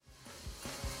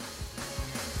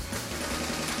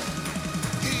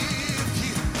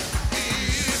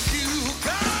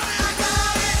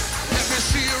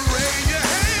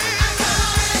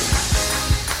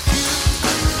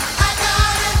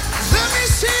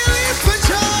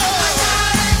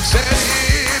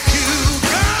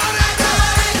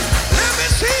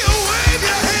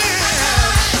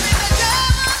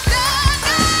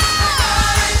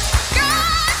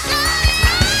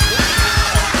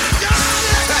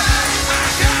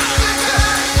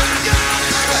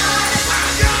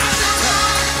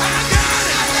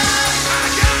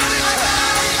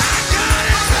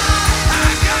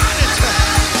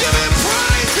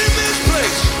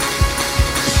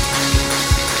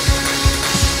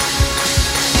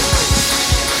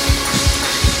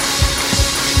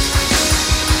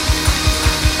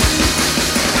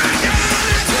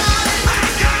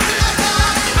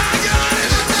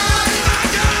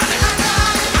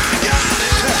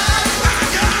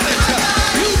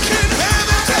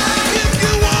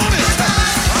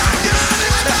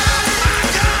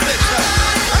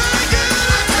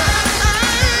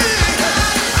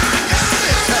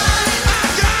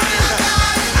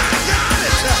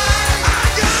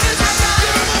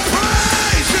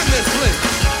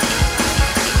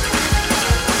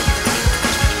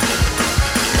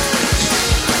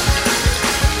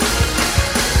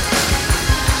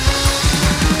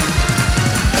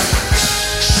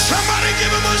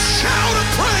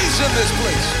this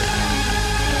place.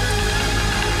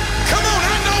 Come on,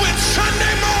 I know it's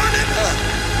Sunday morning,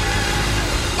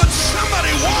 but somebody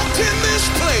walked in this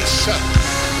place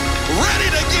ready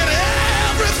to get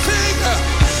everything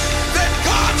that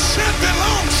God said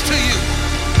belongs to you.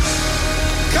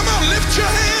 Come on, lift your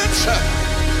hands,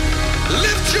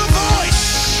 lift your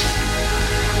voice.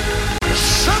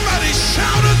 Somebody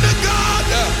shout unto God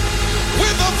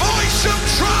with a voice of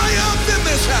triumph in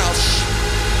this house.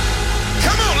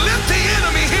 Come on, let the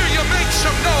enemy hear you make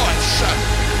some noise.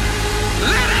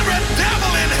 Let every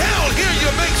devil in hell hear you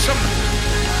make some.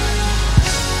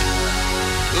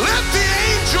 Let the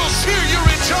angels hear you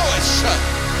rejoice.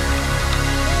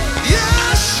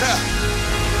 Yes.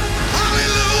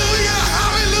 Hallelujah,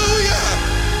 hallelujah.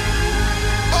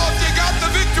 Oh, if you got the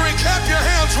victory, clap your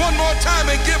hands one more time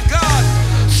and give God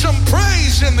some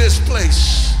praise in this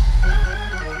place.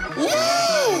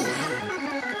 Woo!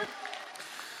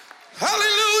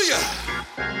 Hallelujah.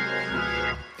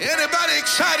 Anybody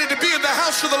excited to be in the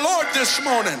house of the Lord this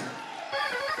morning?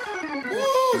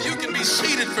 Woo! You can be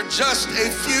seated for just a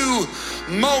few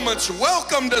moments.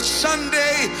 Welcome to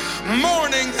Sunday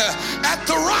morning at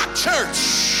the Rock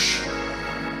Church.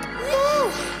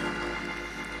 Woo!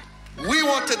 We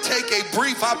want to take a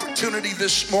brief opportunity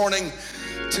this morning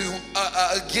to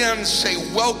again say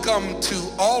welcome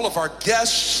to all of our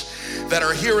guests that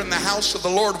are here in the house of the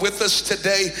Lord with us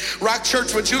today. Rock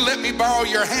Church, would you let me borrow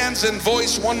your hands and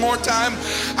voice one more time?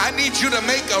 I need you to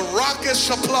make a raucous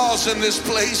applause in this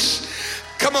place.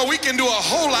 Come on, we can do a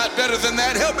whole lot better than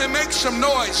that. Help me make some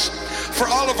noise for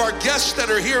all of our guests that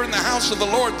are here in the house of the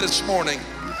Lord this morning.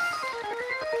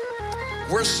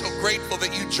 We're so grateful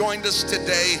that you joined us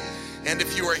today. And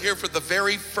if you are here for the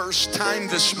very first time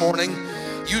this morning,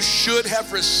 you should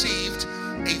have received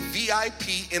a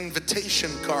VIP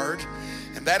invitation card,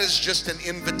 and that is just an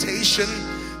invitation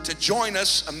to join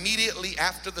us immediately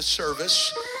after the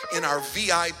service in our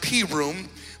VIP room.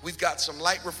 We've got some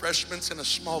light refreshments and a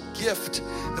small gift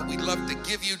that we'd love to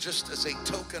give you just as a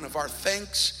token of our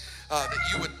thanks that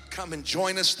you would come and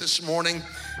join us this morning,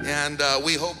 and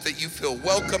we hope that you feel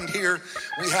welcomed here.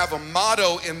 We have a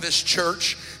motto in this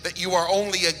church that you are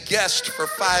only a guest for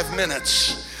 5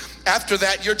 minutes. After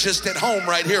that, you're just at home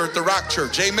right here at the Rock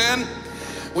Church. Amen?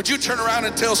 Would you turn around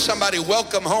and tell somebody,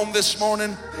 welcome home this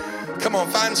morning? Come on,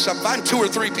 find 2 or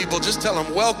 3 people. Just tell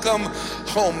them, welcome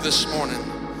home this morning.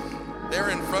 They're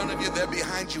in front of you. They're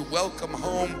behind you. Welcome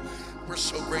home. We're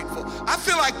so grateful. I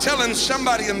feel like telling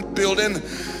somebody in the building,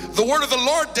 the word of the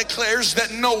Lord declares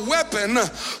that no weapon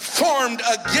formed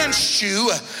against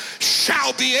you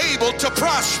shall be able to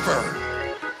prosper.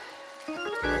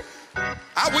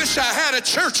 I wish I had a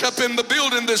church up in the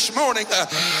building this morning.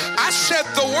 I said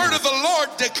the word of the Lord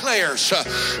declares,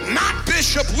 not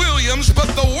Bishop Williams, but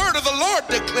the word of the Lord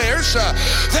declares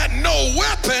that no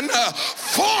weapon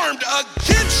formed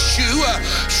against you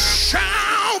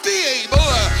shall be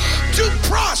able to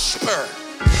prosper.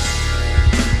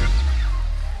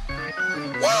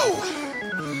 Whoa!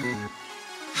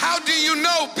 How do you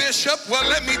know, Bishop? Well,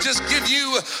 let me just give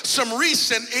you some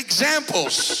recent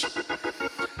examples.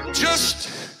 Just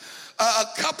a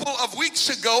couple of weeks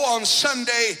ago on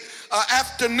Sunday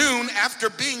afternoon, after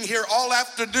being here all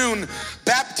afternoon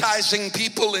baptizing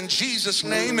people in Jesus'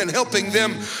 name and helping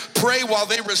them pray while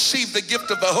they receive the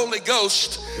gift of the Holy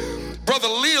Ghost, Brother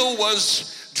Leal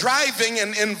was driving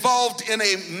and involved in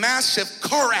a massive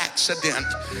car accident.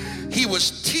 He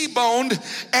was T-boned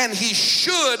and he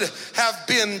should have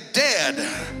been dead.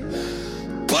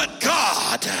 But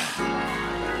God,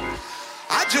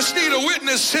 I just need a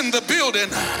witness in the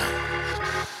building.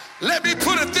 Let me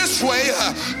put it this way,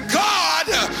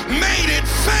 God made it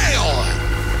fail.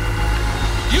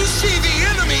 You see, the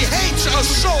enemy hates a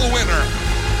soul winner.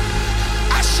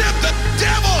 I said the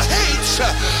devil hates a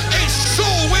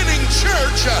soul-winning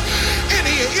church, and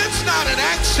it's not an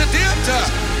accident.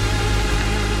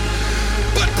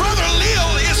 But Brother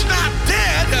Leal is not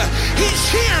dead. He's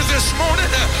here this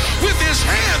morning with his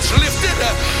hands lifted,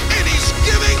 and he's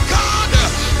giving God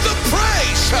the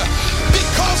praise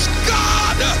because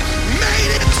God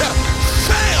made it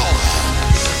fail.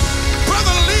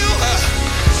 Brother Leal,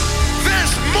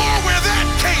 there's more where that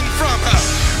came from.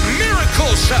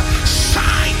 Miracles,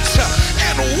 signs,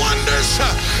 and wonders,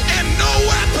 and no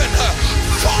weapon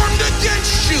formed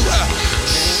against you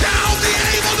shall be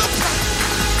able to prosper.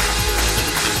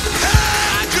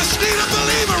 I just need a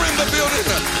believer in the building.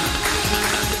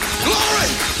 Glory.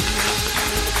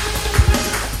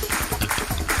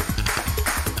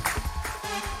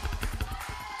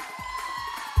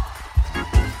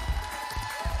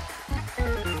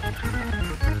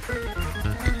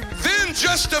 Then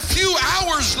just a few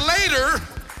hours later,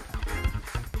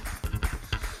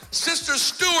 Sister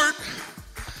Stewart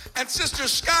and Sister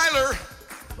Skylar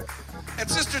and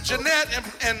Sister Jeanette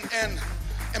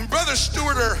and Brother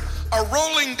Stewart are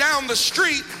rolling down the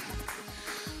street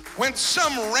when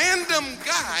some random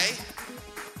guy,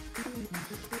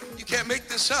 you can't make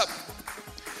this up,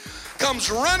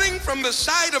 comes running from the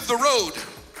side of the road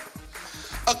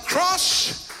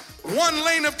across one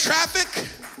lane of traffic,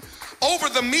 over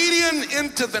the median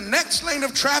into the next lane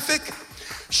of traffic,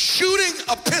 shooting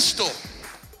a pistol,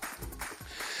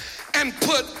 and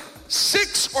put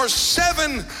 6 or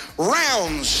 7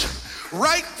 rounds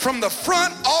right from the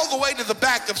front all the way to the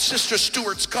back of Sister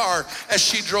Stewart's car as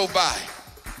she drove by.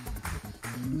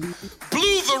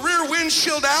 Blew the rear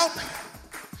windshield out.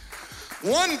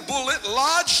 One bullet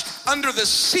lodged under the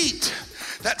seat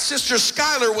that Sister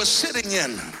Skylar was sitting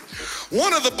in.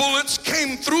 One of the bullets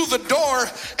came through the door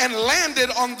and landed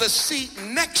on the seat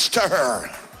next to her.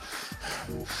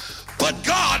 But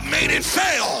God made it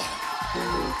fail.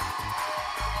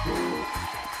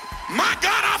 My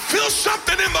God, I feel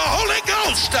something in the Holy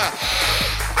Ghost.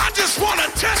 I just want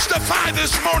to testify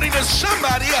this morning to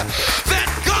somebody that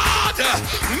God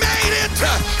made it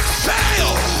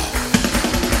fail.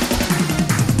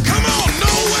 Come on,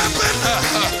 no weapon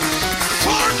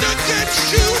formed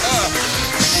against you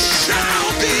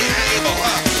shall be able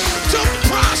to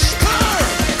prosper.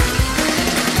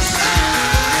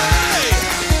 Hey!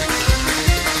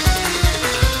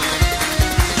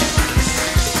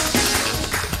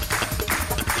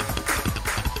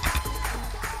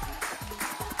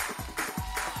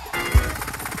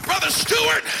 Brother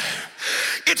Stewart,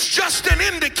 it's just an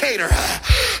indicator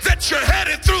that you're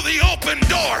headed through the open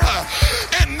door,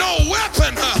 and no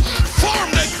weapon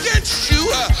formed against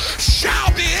you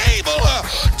shall be able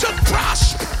to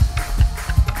prosper.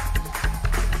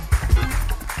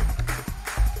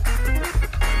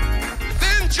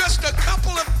 Then just a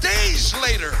couple of days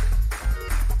later,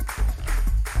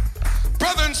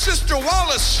 Brother and Sister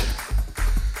Wallace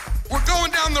were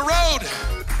going down the road,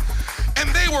 and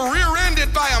they were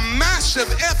rear-ended by a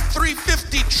massive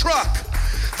F-350 truck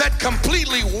that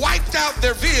completely wiped out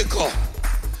their vehicle.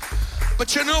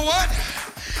 But you know what?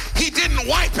 He didn't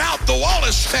wipe out the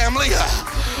Wallace family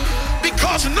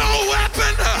because no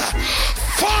weapon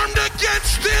formed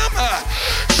against them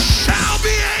shall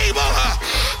be able.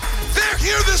 They're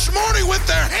here this morning with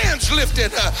their hands lifted,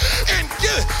 and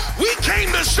we came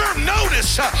to serve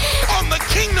notice on the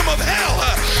kingdom of hell.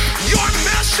 You're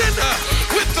messing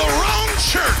with the wrong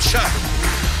church.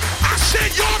 I said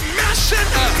you're messing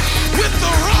with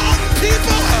the wrong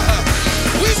people.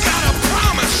 We've got a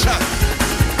promise.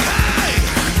 Hey!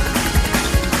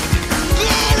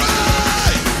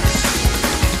 Glory!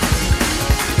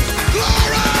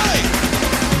 Glory!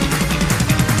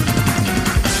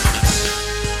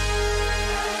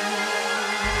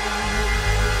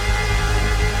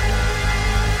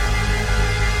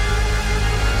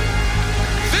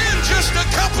 Then just a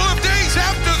couple of days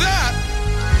after that,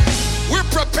 we're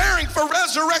preparing for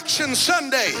Resurrection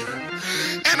Sunday.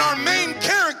 And our main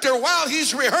character, while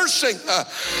he's rehearsing,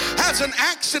 has an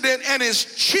accident and his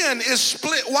chin is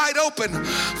split wide open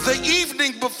the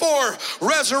evening before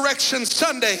Resurrection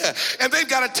Sunday. And they've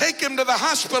got to take him to the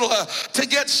hospital to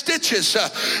get stitches.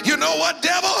 You know what,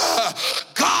 devil?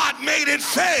 God made it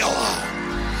fail.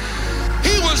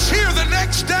 He was here the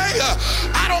next day.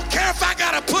 I don't care if I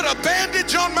got to put a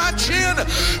bandage on my chin,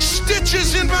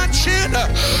 stitches in my chin.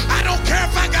 I don't care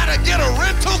if I got to get a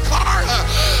rental car.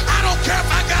 I don't care if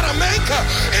I got to make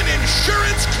an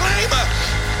insurance claim.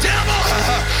 Devil,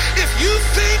 if you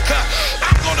think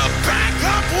I'm going to back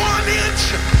up 1 inch,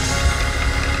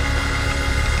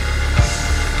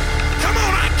 come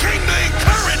on, I came to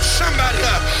encourage somebody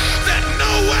that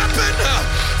no weapon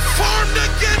formed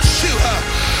against you.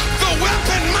 The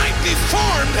weapon might be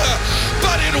formed,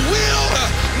 but it will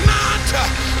not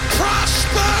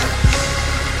prosper.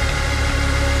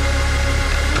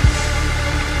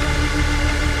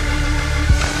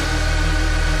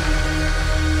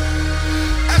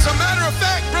 As a matter of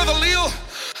fact, Brother Leal,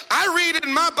 I read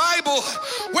in my Bible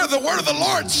where the word of the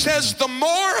Lord says the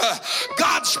more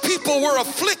God's people were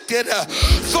afflicted,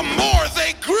 the more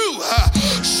they grew.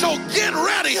 So get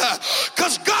ready,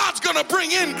 because God's going to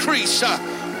bring increase.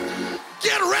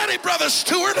 Get ready, Brother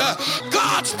Stewart.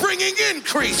 God's bringing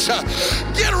increase.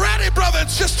 Get ready, Brother and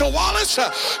Sister Wallace.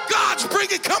 God's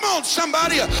bringing, come on,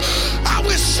 somebody. I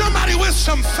wish somebody with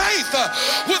some faith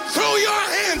would throw your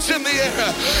hands in the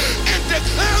air and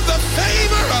declare the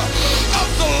favor of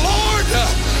the Lord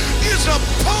is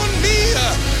upon me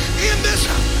in this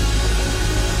house.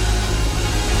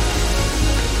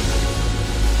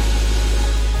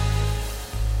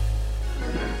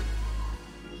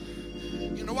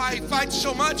 why he fights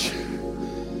so much?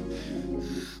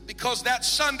 Because that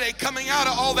Sunday, coming out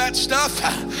of all that stuff,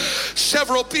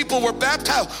 several people were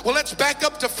baptized. Well, let's back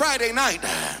up to Friday night.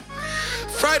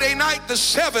 Friday night the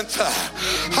 7th,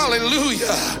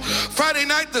 hallelujah. Friday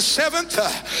night the 7th,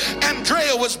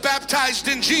 Andrea was baptized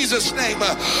in Jesus' name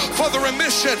for the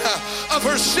remission of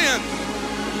her sin.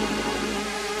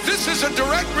 This is a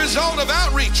direct result of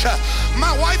outreach.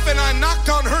 My wife and I knocked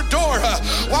on her door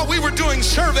while we were doing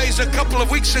surveys a couple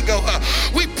of weeks ago.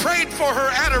 We prayed for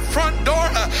her at her front door.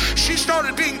 She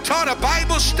started being taught a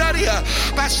Bible study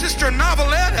by Sister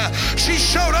Novelette. She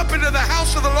showed up into the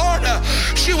house of the Lord.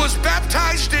 She was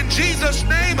baptized in Jesus'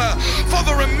 name for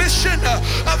the remission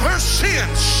of her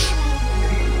sins.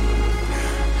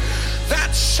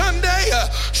 That Sunday,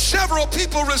 several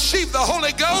people received the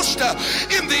Holy Ghost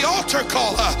in the altar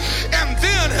call. And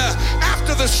then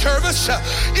after the service,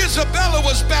 Isabella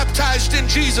was baptized in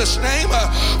Jesus' name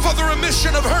for the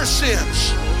remission of her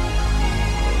sins.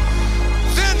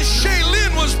 Then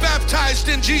Shaylin was baptized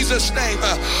in Jesus' name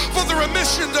for the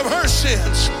remission of her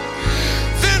sins.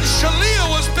 Then Shalia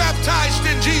was baptized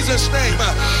in Jesus' name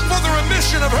for the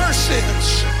remission of her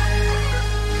sins.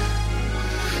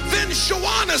 Then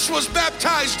Shawanis was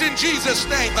baptized in Jesus'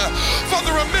 name for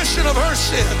the remission of her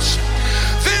sins.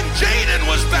 Then Jaden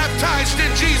was baptized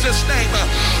in Jesus' name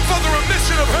for the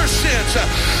remission of her sins.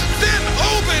 Then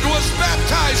Obed was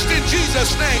baptized in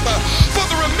Jesus' name for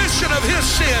the remission of his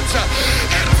sins.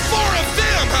 And 4 of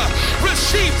them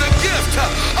received the gift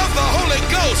of the Holy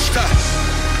Ghost.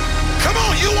 Come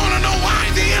on, you want to know why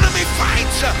the enemy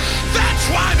fights? That's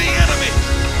why the enemy.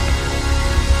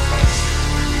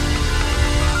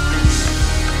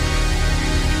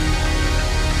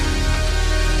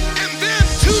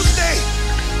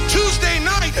 Tuesday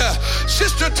night,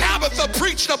 Sister Tabitha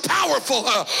preached a powerful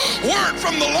word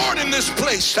from the Lord in this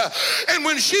place. And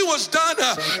when she was done,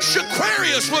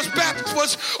 Shaquarius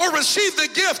received the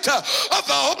gift of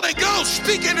the Holy Ghost,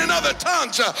 speaking in other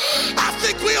tongues. I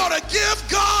think we ought to give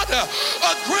God a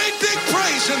great big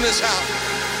praise in this house.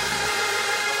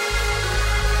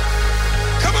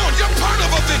 Come on, you're part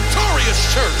of a victorious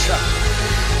church.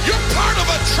 You're part of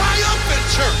a triumphant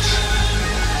church.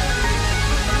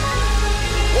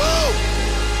 Whoa!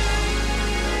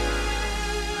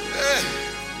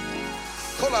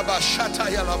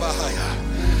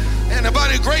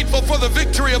 Anybody grateful for the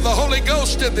victory of the Holy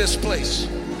Ghost in this place?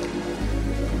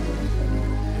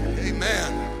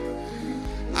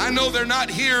 Amen. I know they're not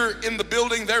here in the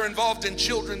building. They're involved in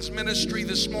children's ministry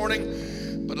this morning.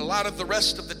 But a lot of the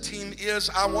rest of the team is.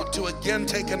 I want to again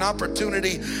take an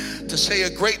opportunity to say a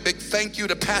great big thank you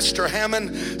to Pastor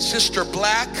Hammond, Sister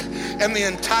Black, and the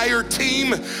entire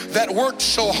team that worked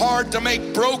so hard to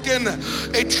make Broken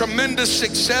a tremendous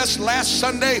success last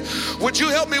Sunday. Would you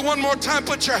help me one more time?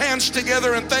 Put your hands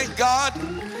together and thank God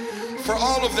for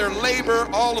all of their labor,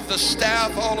 all of the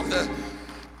staff, all of the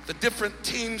different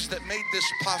teams that made this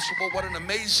possible. What an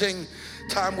amazing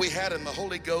time we had in the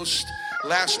Holy Ghost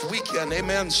last weekend.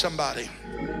 Amen, somebody.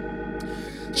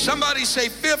 Somebody say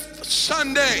 5th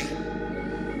Sunday.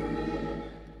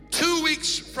 2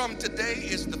 weeks from today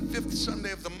is the 5th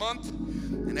Sunday of the month.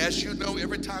 And as you know,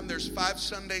 every time there's 5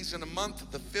 Sundays in a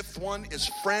month, the 5th one is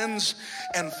Friends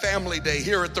and Family Day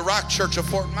here at the Rock Church of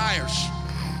Fort Myers.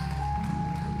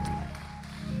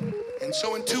 And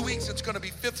so in 2 weeks, it's going to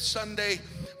be 5th Sunday.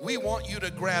 We want you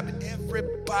to grab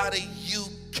everybody you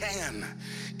can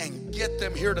and get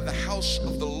them here to the house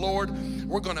of the Lord.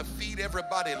 We're going to feed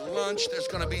everybody lunch. There's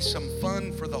going to be some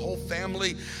fun for the whole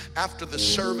family after the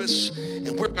service.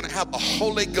 And we're going to have a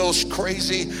Holy Ghost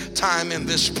crazy time in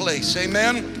this place.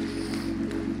 Amen.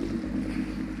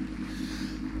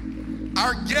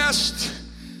 Our guest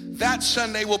that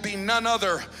Sunday will be none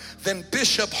other than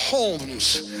Bishop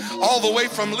Holmes, all the way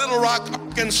from Little Rock,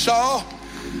 Arkansas.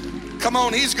 Come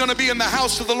on, he's going to be in the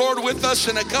house of the Lord with us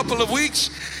in a couple of weeks.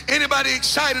 Anybody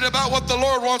excited about what the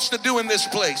Lord wants to do in this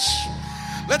place?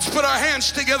 Let's put our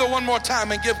hands together one more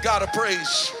time and give God a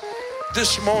praise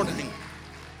this morning.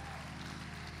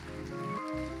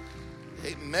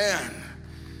 Amen.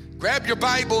 Grab your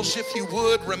Bibles if you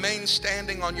would. Remain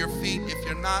standing on your feet. If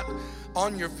you're not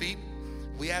on your feet,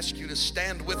 we ask you to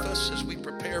stand with us as we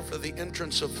prepare for the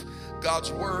entrance of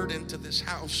God's word into this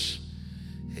house.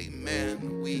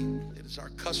 Amen. It is our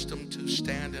custom to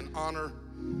stand in honor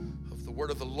of the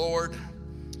word of the Lord.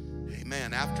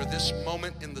 Amen. After this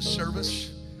moment in the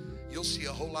service, you'll see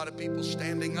a whole lot of people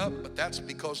standing up, but that's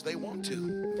because they want to.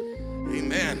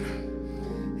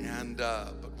 Amen. And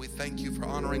but we thank you for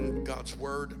honoring God's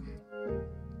word.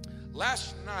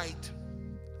 Last night,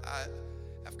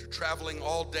 after traveling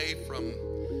all day from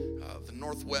the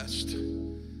Northwest,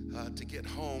 to get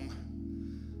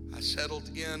home, I settled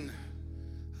in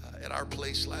at our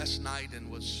place last night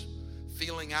and was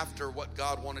feeling after what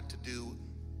God wanted to do.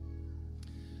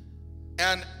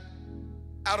 And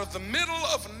out of the middle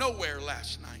of nowhere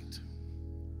last night,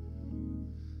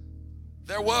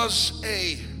 there was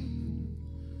a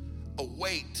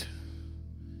weight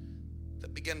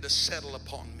that began to settle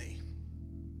upon me.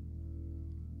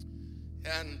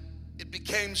 And it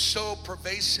became so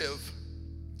pervasive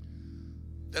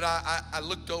that I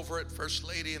looked over at First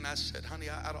Lady and I said, honey,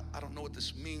 I don't know what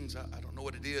this means. I don't know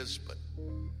what it is, but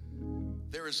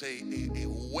there is a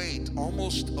weight,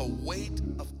 almost a weight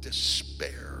of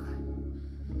despair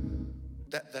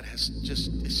that has just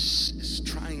is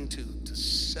trying to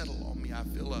settle on me. I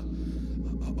feel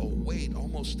a weight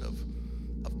almost of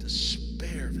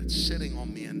despair that's sitting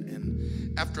on me.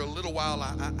 And after a little while,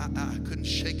 I couldn't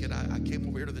shake it. I came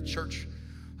over here to the church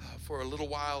for a little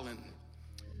while,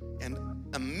 and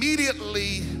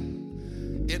immediately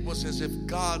it was as if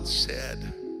God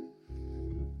said,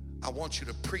 I want you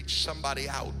to preach somebody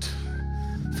out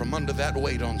from under that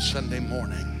weight on Sunday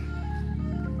morning.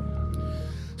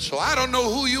 So I don't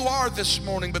know who you are this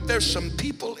morning, but there's some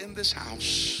people in this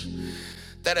house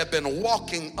that have been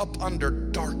walking up under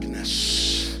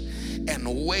darkness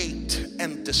and weight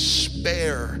and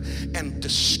despair and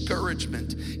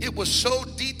discouragement. It was so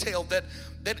detailed that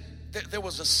there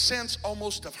was a sense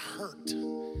almost of hurt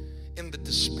in the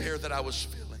despair that I was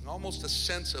feeling, almost a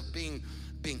sense of being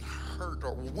hurt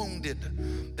or wounded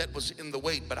that was in the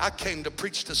weight. But I came to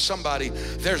preach to somebody,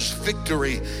 there's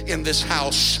victory in this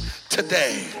house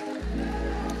today.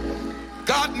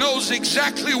 God knows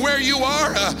exactly where you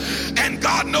are, and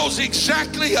God knows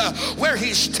exactly where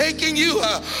He's taking you.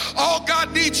 All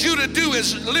God needs you to do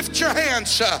is lift your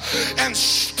hands and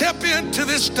step into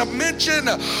this dimension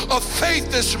of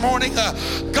faith this morning.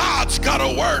 God's got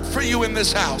a word for you in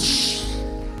this house.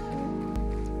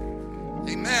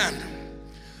 Amen.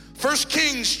 1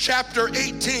 Kings chapter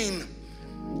 18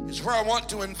 is where I want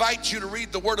to invite you to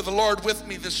read the word of the Lord with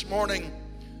me this morning.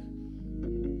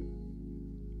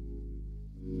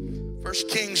 1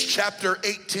 Kings chapter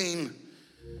 18,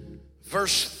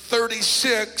 verse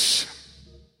 36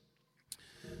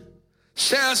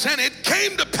 says, and it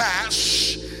came to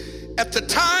pass at the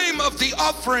time of the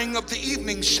offering of the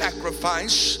evening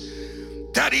sacrifice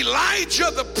that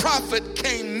Elijah the prophet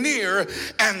came near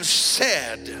and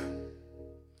said, and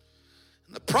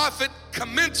the prophet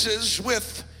commences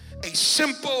with a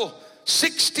simple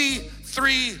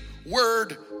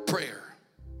 63-word prayer.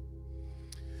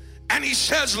 And he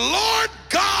says, Lord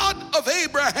God of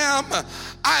Abraham,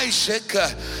 Isaac,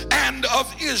 and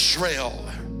of Israel,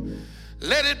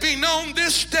 let it be known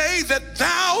this day that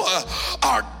thou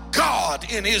art God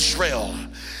in Israel,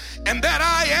 and that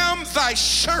I am thy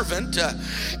servant,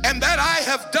 and that I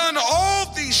have done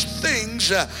all these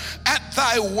things at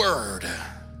thy word.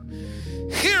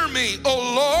 Hear me, O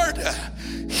Lord,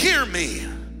 hear me,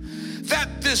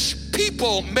 that this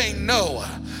people may know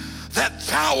that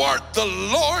thou art the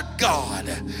Lord God,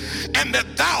 and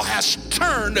that thou hast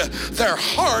turned their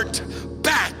heart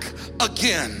back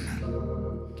again.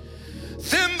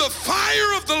 Then the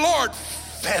fire of the Lord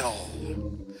fell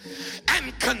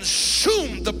and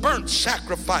consumed the burnt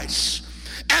sacrifice,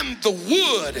 and the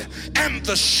wood, and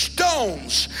the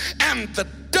stones, and the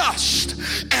dust,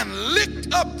 and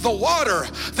licked up the water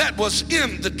that was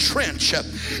in the trench.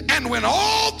 And when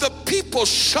all the people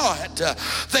saw it,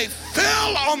 they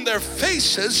fell on their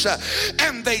faces,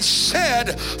 and they said,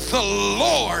 the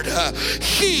Lord,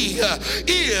 He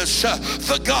is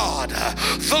the God.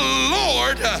 The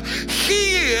Lord,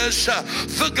 He is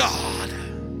the God.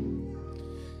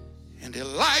 And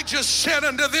Elijah said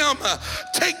unto them,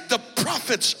 take the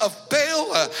prophets of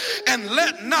Baal and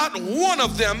let not one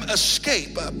of them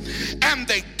escape. And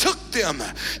they took them,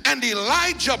 and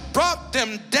Elijah brought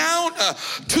them down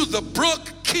to the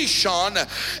brook Kishon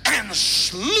and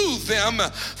slew them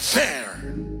there.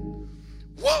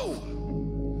 Whoa!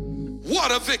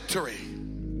 What a victory.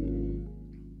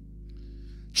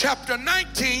 Chapter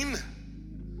 19,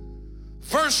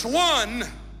 verse 1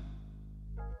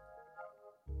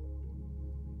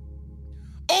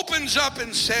 opens up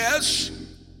and says,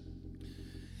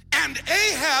 and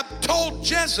Ahab told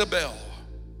Jezebel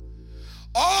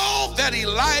all that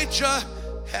Elijah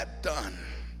had done.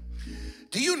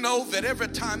 Do you know that every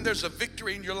time there's a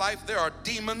victory in your life, there are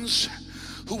demons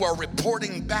who are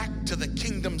reporting back to the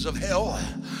kingdoms of hell?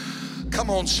 Come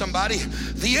on, somebody.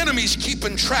 The enemy's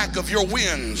keeping track of your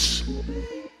wins.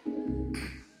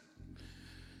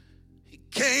 He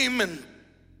came and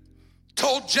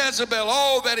told Jezebel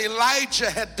all that Elijah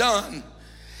had done.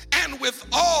 and with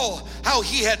all how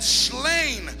he had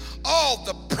slain all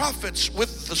the prophets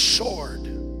with the sword.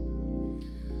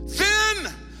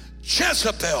 Then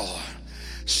Jezebel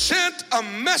sent a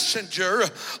messenger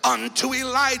unto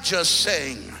Elijah,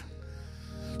 saying,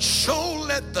 so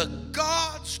let the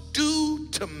gods do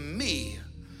to me,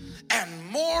 and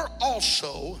more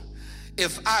also,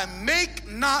 if I make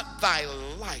not thy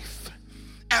life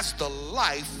as the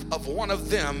life of one of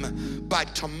them by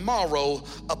tomorrow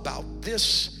about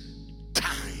this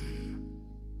time.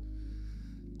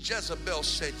 Jezebel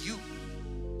said,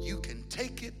 you can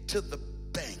take it to the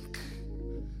bank.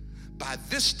 By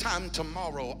this time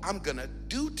tomorrow, I'm gonna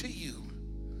do to you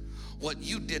what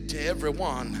you did to every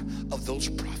one of those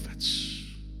prophets.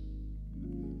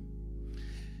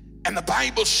 And the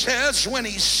Bible says when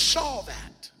he saw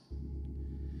that,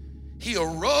 he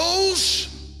arose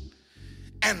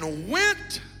and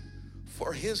went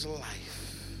for his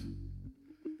life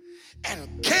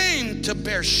and came to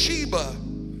Beersheba,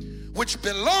 which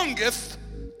belongeth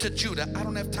to Judah. I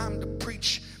don't have time to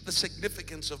preach the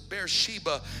significance of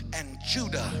Beersheba and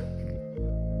Judah.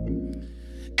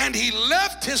 And he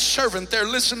left his servant there.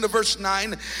 Listen to verse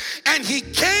 9. And he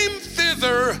came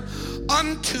thither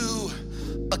unto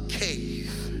a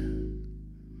cave.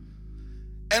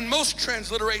 And most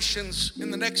transliterations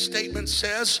in the next statement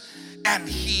says, and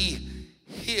he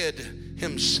hid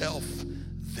himself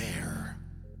there.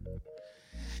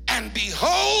 And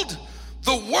behold,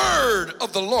 the word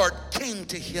of the Lord came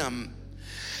to him.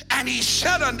 And he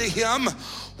said unto him,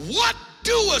 what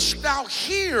doest thou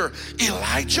here,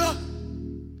 Elijah?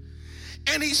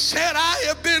 And he said, I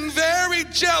have been very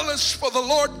jealous for the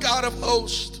Lord God of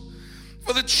hosts.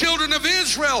 For the children of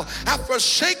Israel have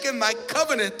forsaken thy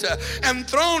covenant and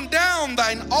thrown down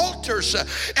thine altars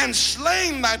and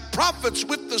slain thy prophets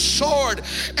with the sword.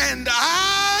 And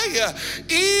I,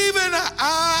 even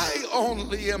I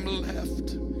only am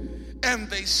left. And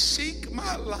they seek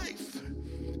my life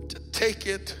to take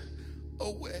it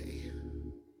away.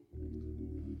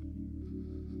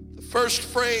 The first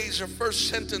phrase or first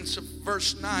sentence of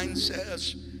verse 9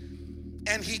 says,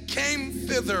 and he came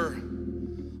thither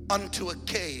unto a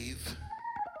cave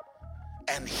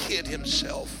and hid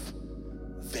himself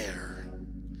there.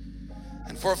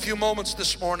 And for a few moments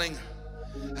this morning,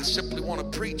 I simply want to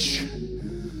preach,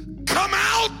 come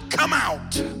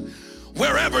out,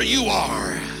 wherever you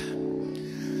are.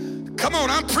 Come on,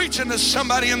 I'm preaching to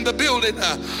somebody in the building.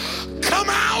 Come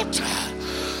out,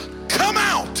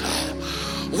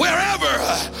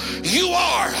 wherever you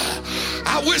are.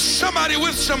 I wish somebody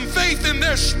with some faith in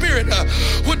their spirit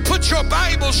would put your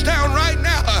Bibles down right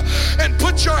now and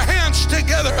put your hands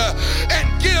together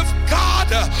and give God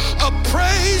a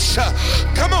praise.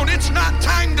 Come on, it's not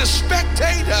time to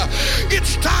spectate.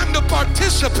 It's time to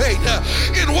participate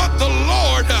in what the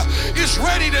Lord is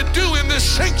ready to do in this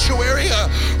sanctuary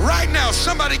right now.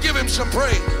 Somebody give him some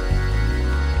praise.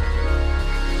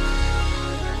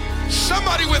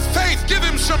 Somebody with faith, give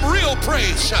him some real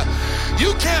praise.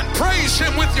 You can't praise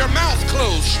him with your mouth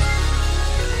closed.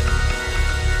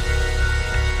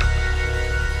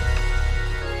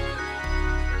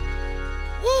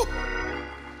 Woo.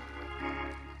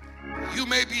 You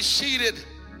may be seated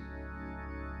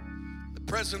in the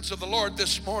presence of the Lord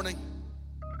this morning.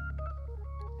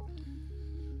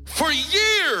 For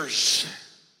years,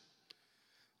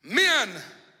 men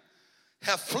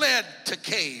have fled to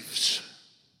caves.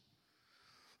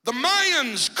 The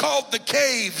Mayans called the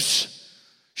caves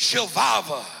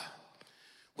Shilvava,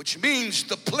 which means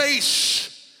the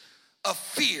place of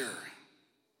fear.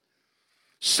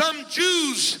 Some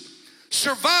Jews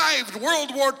survived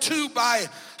World War II by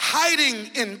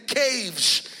hiding in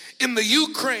caves in the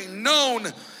Ukraine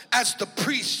known as the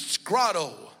Priest's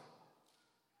Grotto.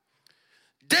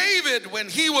 David, when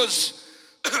he was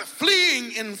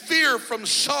fleeing in fear from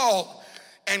Saul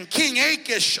and King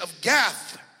Achish of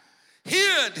Gath,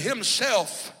 hid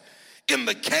himself in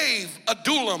the cave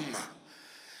Adullam.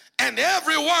 And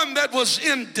everyone that was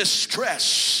in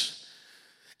distress,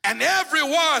 and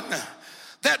everyone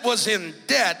that was in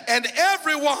debt, and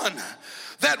everyone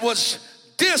that was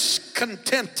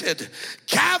discontented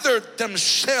gathered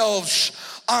themselves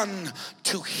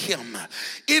unto him.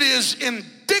 It is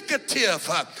indicative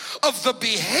of the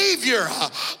behavior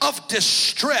of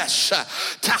distress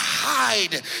to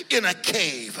hide in a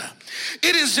cave.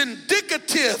 It is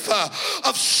indicative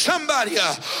of somebody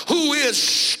who is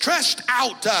stressed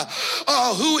out,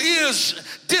 who is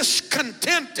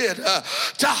discontented,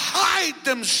 to hide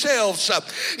themselves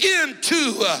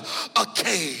into a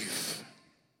cave.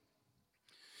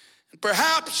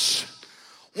 Perhaps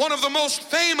one of the most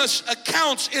famous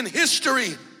accounts in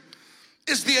history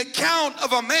is the account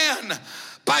of a man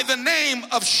by the name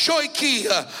of Shoiki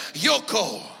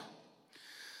Yokoi.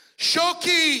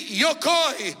 Shoiki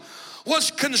Yokoi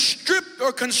was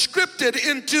conscripted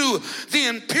into the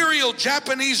Imperial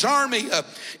Japanese Army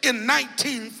in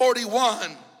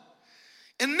 1941.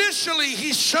 Initially,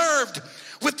 he served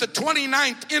with the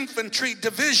 29th Infantry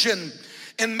Division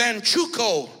in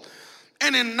Manchukuo,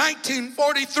 and in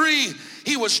 1943,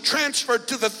 he was transferred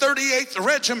to the 38th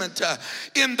Regiment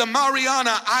in the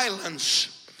Mariana Islands.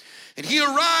 And he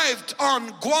arrived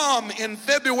on Guam in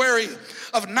February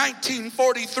of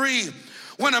 1943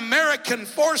 when American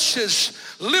forces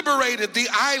liberated the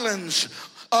islands,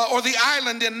 the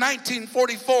island in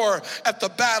 1944 at the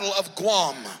Battle of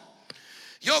Guam.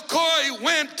 Yokoi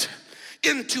went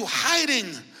into hiding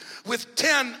with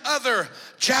 10 other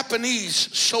Japanese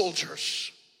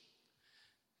soldiers.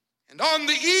 And on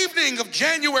the evening of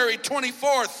January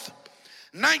 24th,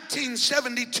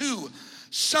 1972,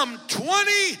 some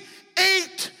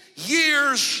 28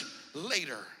 years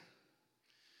later,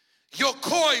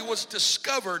 Yokoi was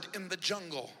discovered in the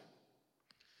jungle.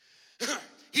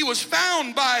 He was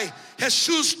found by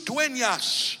Jesus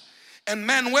Dueñas and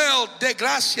Manuel de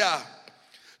Gracia,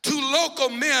 two local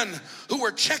men who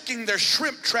were checking their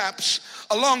shrimp traps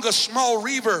along a small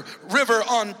river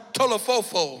on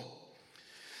Tolofofo.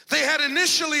 They had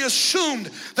initially assumed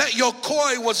that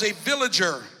Yokoi was a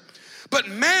villager, but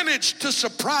managed to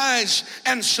surprise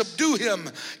and subdue him,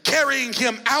 carrying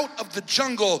him out of the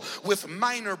jungle with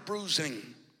minor bruising.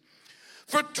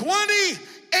 For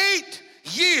 28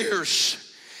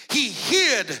 years, he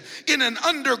hid in an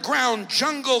underground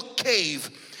jungle cave,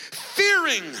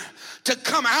 fearing to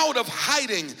come out of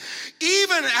hiding,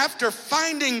 even after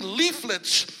finding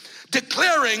leaflets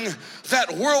declaring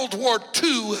that World War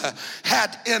II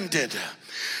had ended.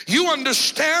 You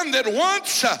understand that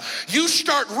once you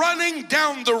start running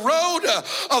down the road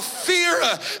of fear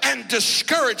and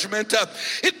discouragement,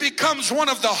 it becomes one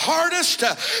of the hardest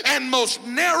and most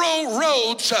narrow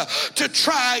roads to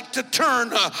try to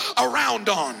turn around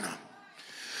on.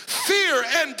 Fear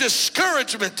and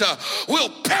discouragement will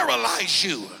paralyze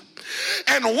you.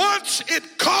 And once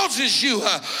it causes you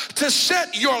to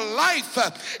set your life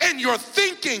and your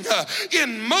thinking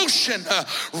in motion,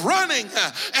 running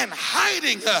and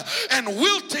hiding and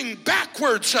wilting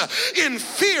backwards in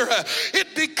fear,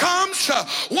 it becomes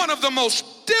one of the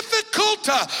most difficult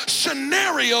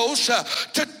scenarios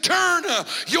to turn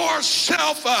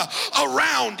yourself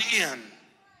around in.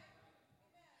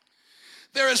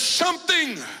 There is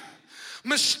something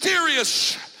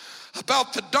mysterious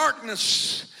about the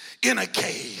darkness in a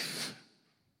cave.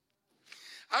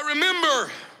 I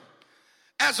remember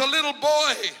as a little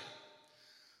boy,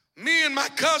 me and my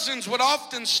cousins would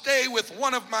often stay with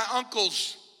one of my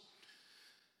uncles.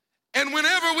 And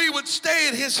whenever we would stay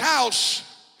at his house,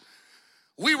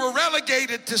 we were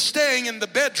relegated to staying in the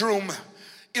bedroom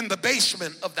in the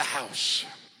basement of the house.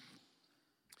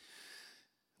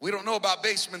 We don't know about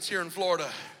basements here in Florida,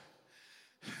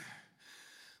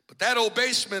 but that old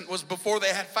basement was before they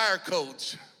had fire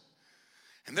codes.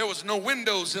 And there was no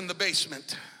windows in the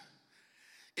basement.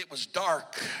 It was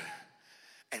dark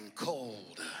and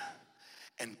cold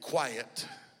and quiet,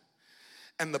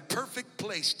 and the perfect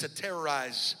place to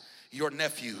terrorize your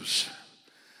nephews.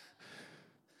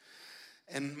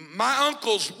 And my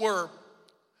uncles were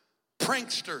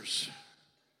pranksters.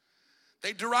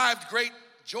 They derived great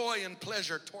joy and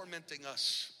pleasure tormenting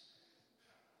us.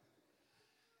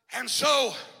 And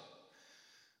so,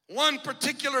 one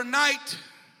particular night,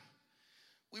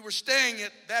 we were staying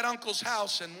at that uncle's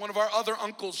house, and one of our other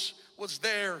uncles was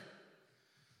there.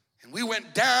 And we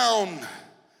went down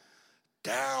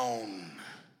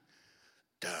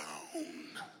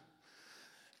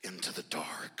into the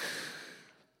dark.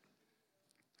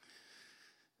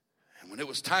 And when it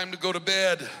was time to go to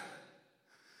bed,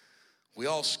 we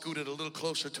all scooted a little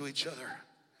closer to each other.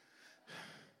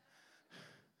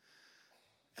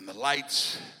 And the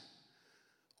lights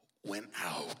went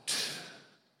out.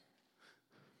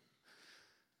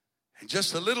 And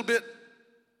just a little bit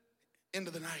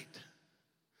into the night,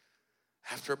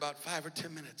 after about 5 or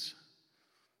 10 minutes,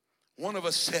 one of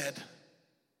us said,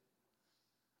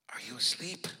 "Are you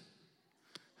asleep?"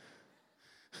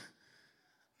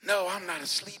 "No, I'm not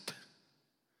asleep."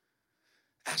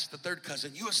 Asked the third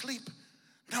cousin, "You asleep?"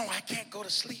 "No, I can't go to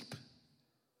sleep."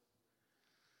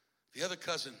 The other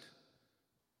cousin,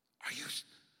 Are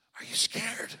you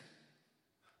scared?"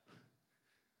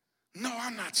 "No,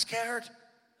 I'm not scared.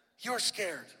 You're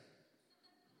scared."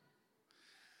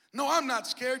 "No, I'm not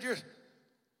scared. You're..."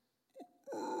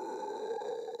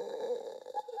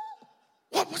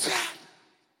 What was that?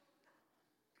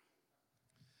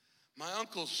 My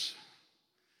uncles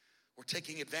were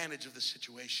taking advantage of the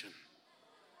situation.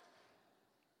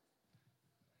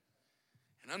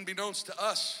 And unbeknownst to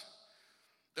us,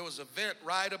 there was a vent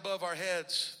right above our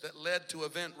heads that led to a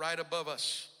vent right above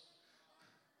us.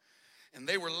 And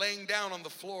they were laying down on the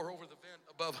floor over the vent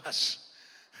above us.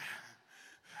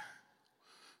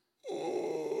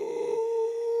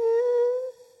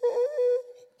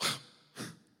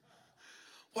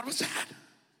 What was that?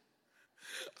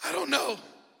 I don't know.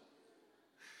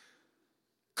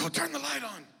 Go turn the light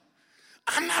on.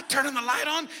 I'm not turning the light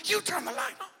on. You turn the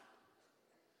light on.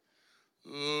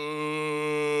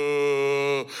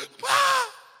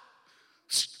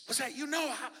 Was that you?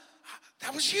 No,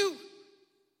 that was you.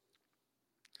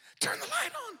 Turn the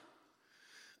light on.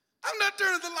 I'm not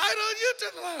turning the light on. You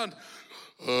turn the light on.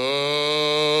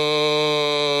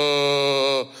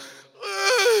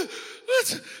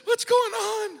 What's going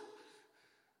on?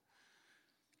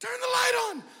 Turn the light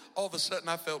on. All of a sudden,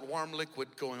 I felt warm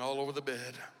liquid going all over the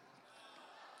bed.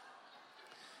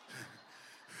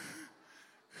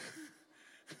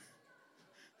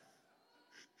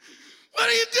 What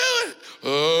are you doing?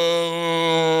 Oh,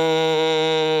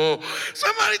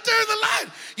 somebody turn the light.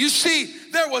 You see,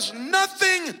 there was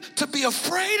nothing to be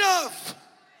afraid of.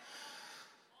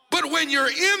 But when you're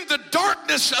in the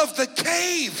darkness of the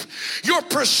cave, your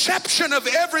perception of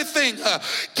everything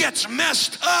gets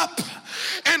messed up.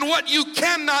 And what you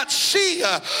cannot see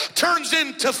turns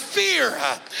into fear.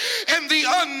 And the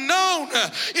unknown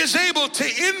is able to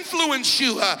influence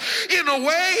you in a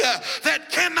way that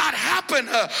cannot happen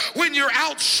when you're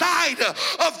outside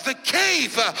of the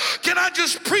cave. Can I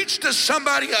just preach to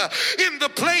somebody in the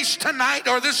place tonight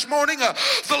or this morning?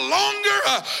 The longer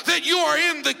that you are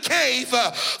in the cave,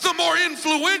 the more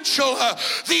influential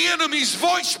the enemy's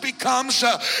voice becomes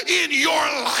in your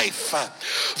life.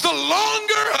 The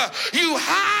longer you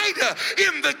hide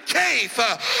in the cave,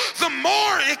 the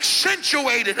more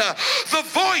accentuated the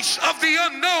voice of the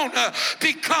unknown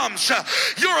becomes.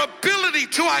 Your ability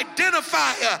to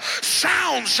identify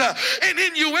sounds and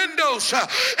innuendos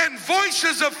and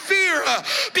voices of fear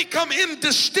become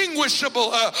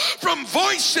indistinguishable from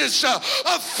voices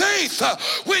of faith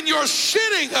when you're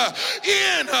sitting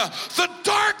in the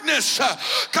darkness.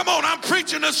 Come on, I'm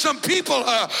preaching to some people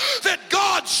that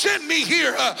God sent me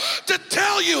here to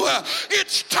tell you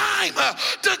it's time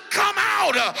to come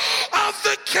out of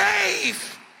the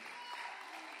cave.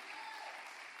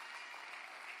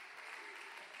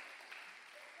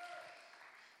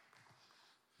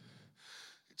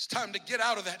 It's time to get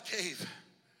out of that cave.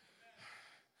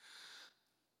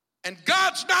 And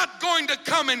God's not going to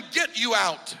come and get you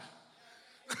out.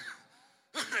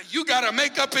 You got to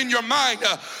make up in your mind,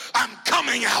 I'm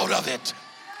coming out of it.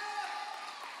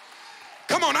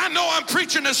 Come on, I know I'm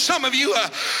preaching to some of you.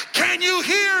 Can you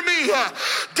hear me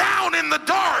down in the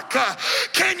dark?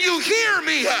 Can you hear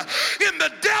me in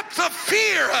the depth of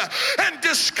fear and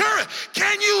discouragement?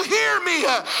 Can you hear me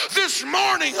this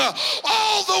morning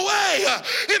all the way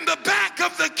in the back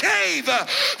of the cave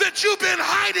that you've been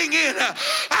hiding in?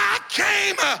 I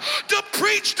came to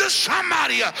preach to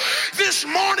somebody this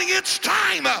morning. It's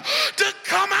time to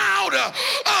come out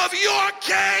of your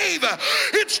cave.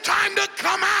 It's time to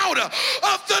come out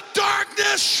of the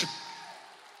darkness.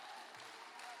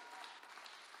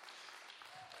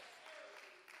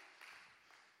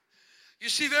 You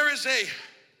see, there is a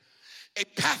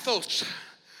pathos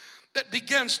that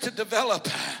begins to develop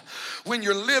when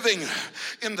you're living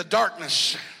in the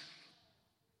darkness.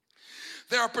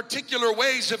 There are particular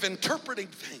ways of interpreting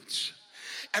things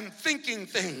and thinking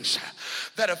things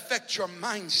that affect your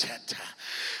mindset.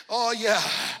 Oh yeah,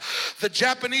 the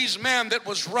Japanese man that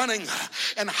was running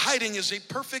and hiding is a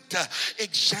perfect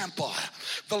example.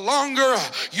 The longer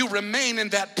you remain in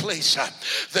that place,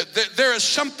 there is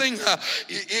something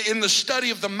in the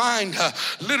study of the mind,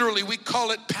 literally we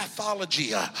call it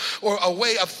pathology, or a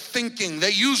way of thinking.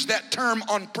 They use that term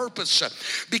on purpose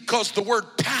because the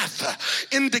word path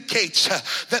indicates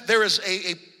that there is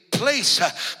a place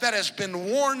that has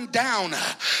been worn down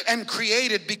and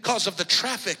created because of the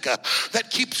traffic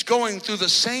that keeps going through the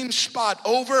same spot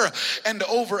over and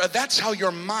over. That's how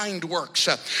your mind works.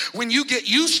 When you get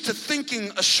used to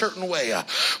thinking a certain way,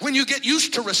 when you get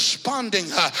used to responding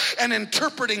and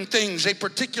interpreting things a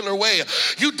particular way,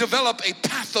 you develop a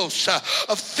pathos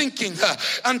of thinking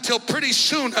until pretty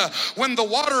soon when the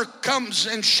water comes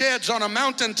and sheds on a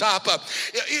mountaintop,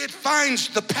 it finds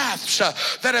the paths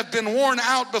that have been worn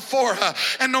out before before,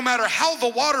 and no matter how the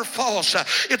water falls,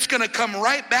 it's going to come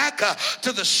right back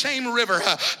to the same river,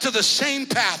 to the same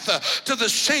path, to the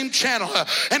same channel.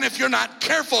 And if you're not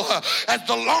careful, as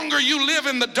the longer you live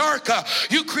in the dark,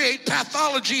 you create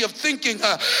pathology of thinking.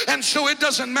 And so it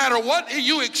doesn't matter what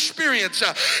you experience.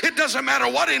 It doesn't matter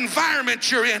what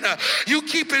environment you're in. You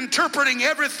keep interpreting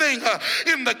everything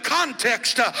in the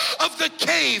context of the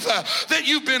cave that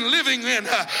you've been living in.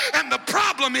 And the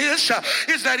problem is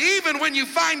that even when you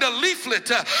find a leaflet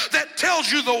that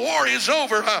tells you the war is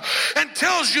over, and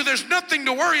tells you there's nothing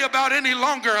to worry about any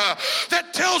longer,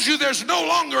 that tells you there's no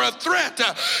longer a threat,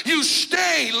 you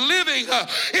stay living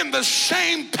in the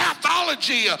same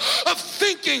pathology of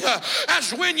thinking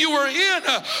as when you were in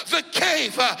the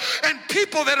cave. And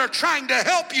people that are trying to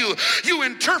help you, you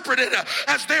interpret it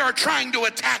as they are trying to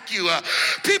attack you.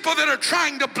 People that are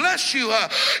trying to bless you,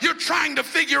 you're trying to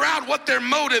figure out what their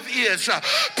motive is.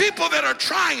 People that are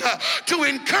trying to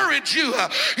encourage you,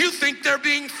 you think they're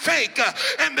being fake,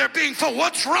 and they're being for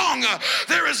what's wrong.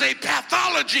 There is a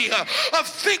pathology of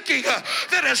thinking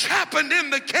that has happened in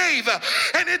the cave,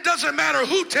 and it doesn't matter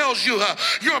who tells you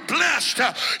you're blessed,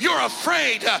 you're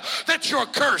afraid that you're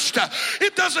cursed.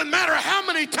 It doesn't matter how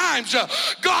many times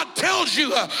God tells you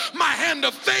my hand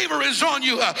of favor is on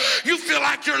you, you feel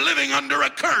like you're living under a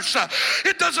curse.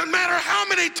 It doesn't matter how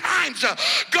many times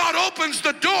God opens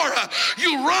the door,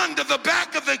 you run to the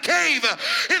back of the cave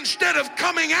instead of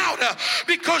coming out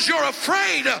because you're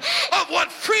afraid of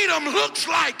what freedom looks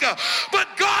like. But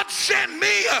God sent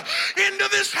me into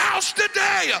this house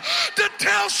today to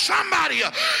tell somebody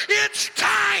it's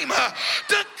time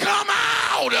to come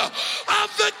out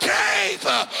of the cave.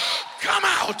 Come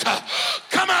out.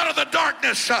 Come out of the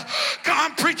darkness.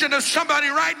 I'm preaching to somebody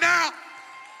right now.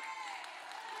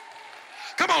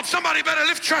 Come on, somebody better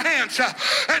lift your hands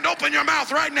and open your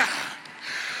mouth right now.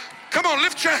 Come on,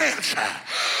 lift your hands.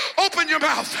 Open your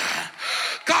mouth.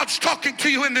 God's talking to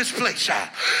you in this place.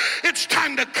 It's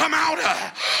time to come out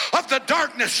of the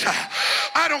darkness.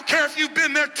 I don't care if you've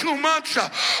been there 2 months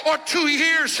or 2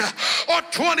 years or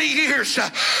 20 years.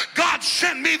 God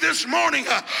sent me this morning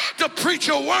to preach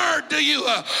a word to you,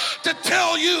 to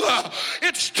tell you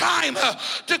it's time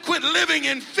to quit living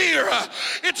in fear.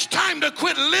 It's time to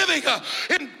quit living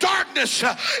in darkness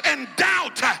and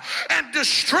doubt and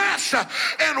distress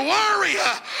and worry.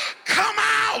 Come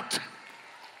out.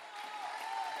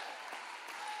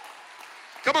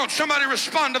 Come on, somebody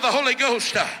respond to the Holy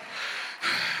Ghost. Come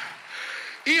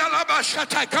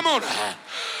on.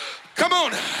 Come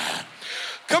on.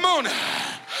 Come on.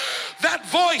 That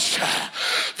voice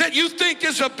that you think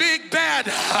is a big,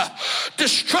 bad,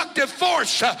 destructive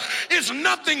force is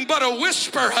nothing but a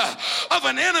whisper of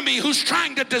an enemy who's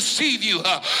trying to deceive you.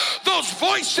 Those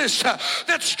voices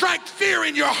that strike fear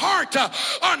in your heart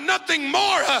are nothing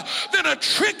more than a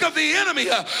trick of the enemy.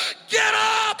 Get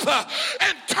up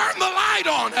and turn the light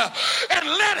on and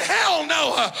let hell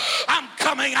know I'm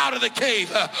coming out of the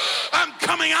cave. I'm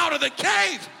coming out of the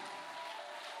cave.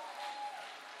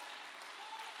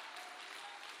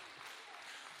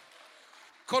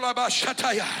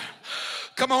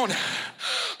 Come on.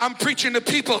 I'm preaching to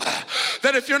people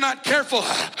that if you're not careful,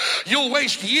 you'll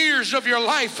waste years of your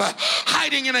life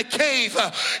hiding in a cave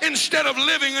instead of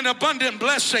living an abundant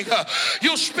blessing.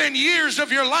 You'll spend years of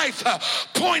your life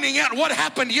pointing at what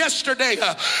happened yesterday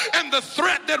and the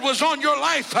threat that was on your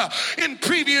life in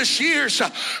previous years,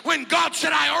 when God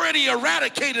said, I already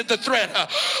eradicated the threat.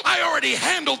 I already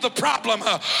handled the problem.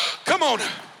 Come on.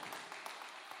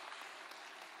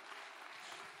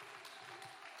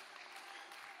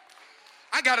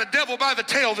 I got a devil by the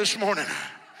tail this morning.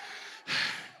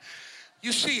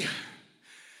 You see,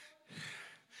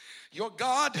 your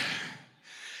God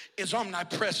is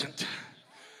omnipresent.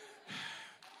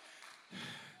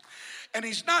 And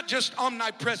he's not just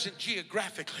omnipresent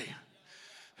geographically,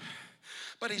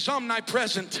 but he's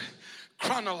omnipresent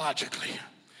chronologically.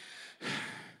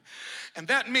 And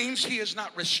that means he is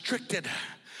not restricted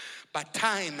by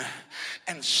time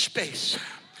and space.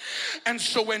 And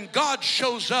so when God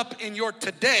shows up in your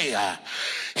today,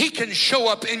 he can show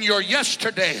up in your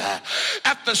yesterday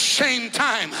at the same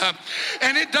time.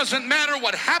 And it doesn't matter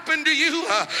what happened to you.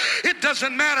 It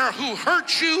doesn't matter who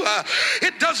hurt you.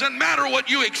 It doesn't matter what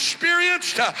you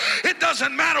experienced. It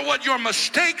doesn't matter what your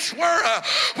mistakes were.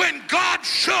 When God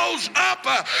shows up,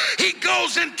 he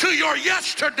goes into your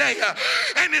yesterday.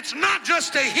 And it's not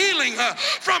just a healing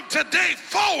from today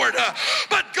forward,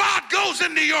 but God goes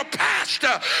into your past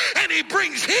and he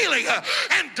brings healing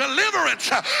and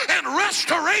deliverance and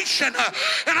restoration.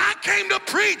 And I came to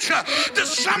preach to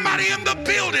somebody in the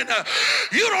building.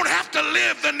 You don't have to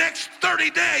live the next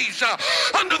 30 days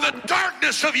under the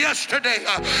darkness of yesterday.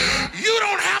 You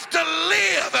don't have to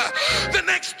live the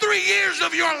next 3 years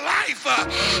of your life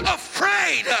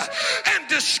afraid and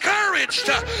discouraged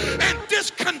and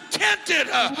discontented.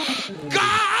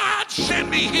 God sent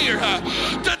me here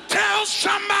to tell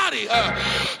somebody,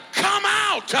 come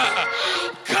out,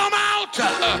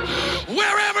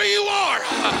 wherever you are.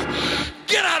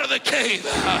 Get out of the cave.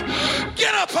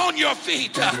 Get up on your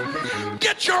feet.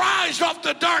 Get your eyes off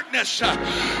the darkness.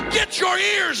 Get your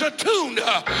ears attuned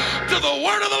to the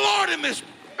word of the Lord in this.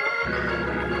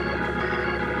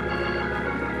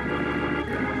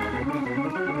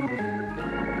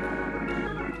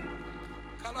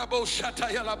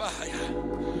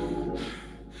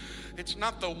 It's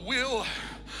not the will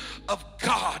of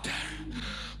God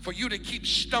for you to keep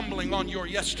stumbling on your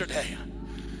yesterday.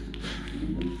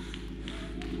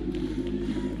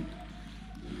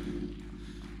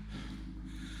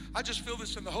 I just feel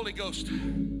this in the Holy Ghost.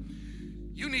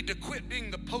 You need to quit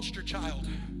being the poster child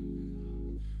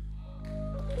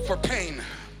for pain.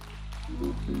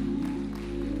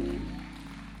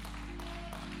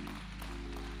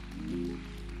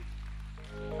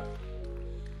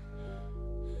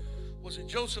 Was it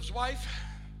Joseph's wife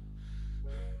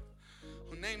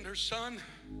who named her son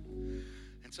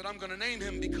and said, I'm going to name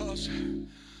him because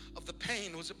of the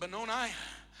pain? Was it Benoni?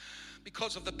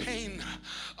 Because of the pain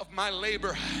of my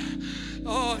labor.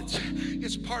 Oh,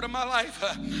 it's part of my life.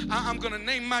 I'm going to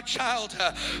name my child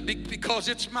because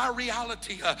it's my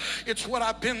reality. It's what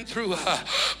I've been through.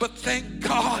 But thank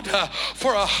God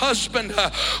for a husband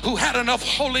who had enough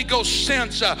Holy Ghost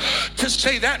sense to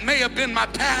say that may have been my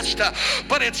past,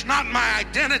 but it's not my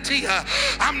identity.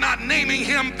 I'm not naming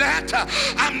him that.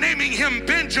 I'm naming him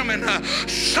Benjamin,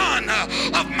 son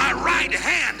of my right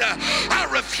hand. I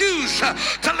refuse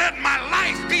to let my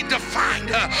life be defined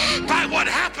by what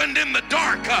happened in the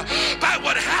dark, by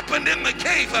what happened in the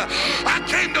cave. I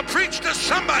came to preach to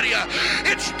somebody.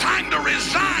 It's time to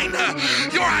resign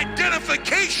your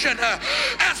identification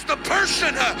as the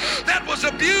person that was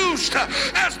abused,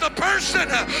 as the person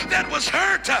that was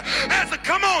hurt,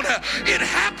 come on, it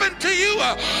happened to you,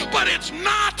 but it's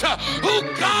not who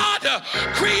God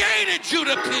created you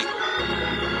to be.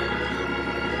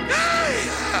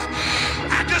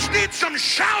 I just need some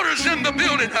shouters in the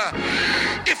building.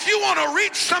 If you want to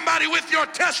reach somebody with your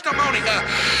testimony,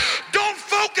 don't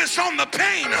focus on the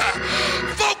pain.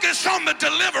 Focus on the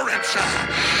deliverance.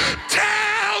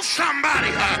 Tell somebody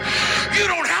you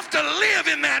don't have to live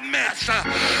in that mess.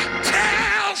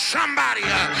 Tell somebody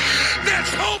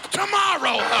there's hope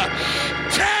tomorrow.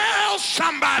 Tell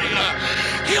somebody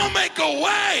he'll make a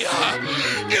way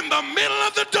in the middle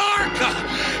of the dark,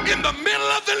 in the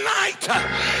middle of the night,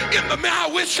 I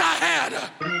wish I had.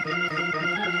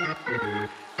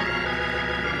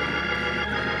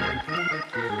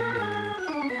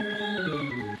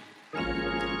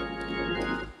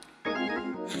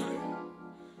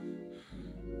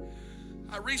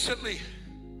 I recently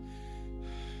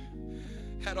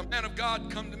had a man of God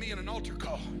come to me in an altar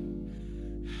call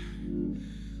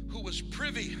who was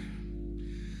privy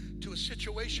to a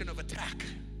situation of attack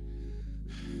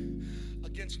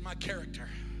against my character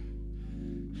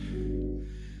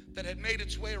that had made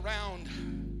its way around.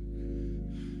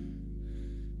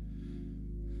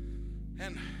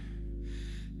 And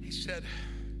he said,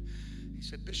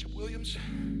 Bishop Williams,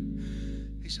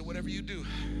 he said, whatever you do,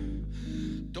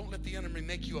 don't let the enemy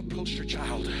make you a poster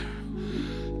child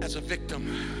as a victim.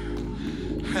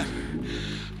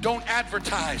 Don't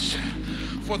advertise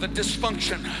for the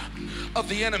dysfunction of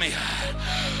the enemy.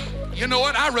 You know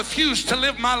what? I refuse to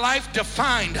live my life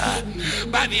defined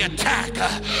by the attack,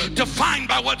 defined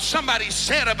by what somebody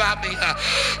said about me.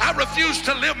 I refuse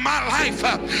to live my life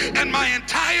and my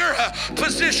entire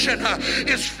position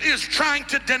is trying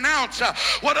to denounce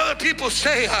what other people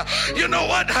say. You know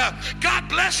what? God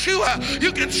bless you.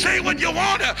 You can say what you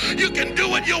want. You can do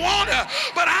what you want.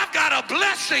 But I've got a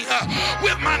blessing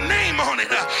with my name on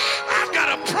it. I've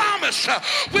got a promise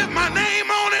with my name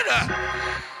on it.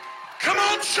 Come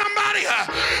on, somebody.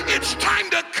 It's time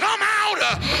to come out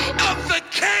of the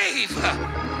cave.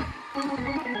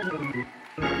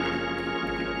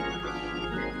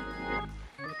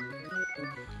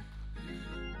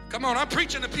 Come on, I'm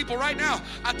preaching to people right now.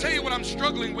 I tell you what I'm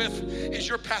struggling with is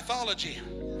your pathology.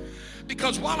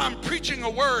 Because while I'm preaching a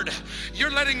word,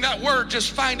 you're letting that word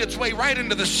just find its way right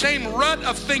into the same rut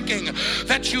of thinking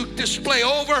that you display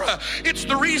over. It's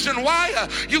the reason why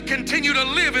you continue to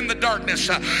live in the darkness.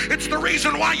 It's the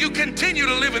reason why you continue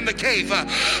to live in the cave.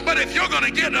 But if you're going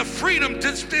to get a freedom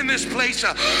in this place,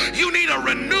 you need a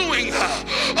renewing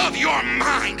of your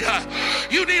mind.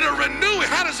 You need a renewing.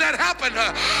 How does that happen?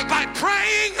 By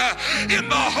praying in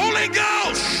the Holy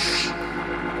Ghost.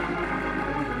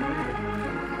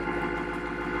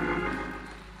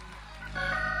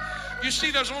 You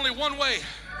see, there's only one way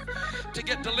to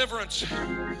get deliverance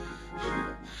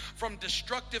from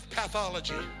destructive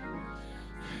pathology.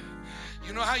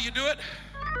 You know how you do it?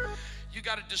 You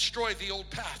got to destroy the old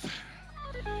path.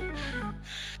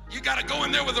 You got to go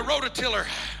in there with a rototiller,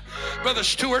 Brother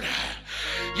Stewart.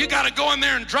 You got to go in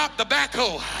there and drop the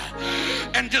backhoe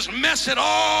and just mess it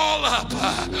all up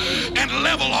and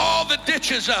level all the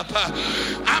ditches up.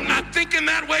 I'm not thinking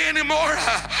that way anymore.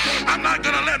 I'm not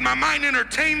going to let my mind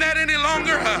entertain that any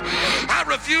longer. I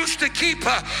refuse to keep.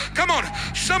 Come on,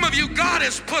 some of you, God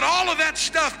has put all of that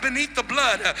stuff beneath the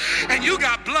blood, and you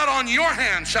got blood on your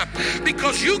hands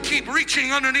because you keep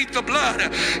reaching underneath the blood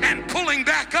and pulling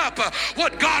back up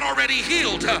what God already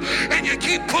healed, and you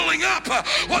keep pulling up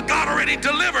what God already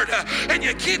delivered, and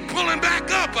you keep pulling back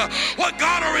up what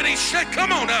God already said.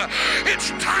 Come on, it's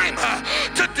time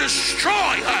to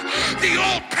destroy the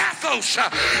old pathos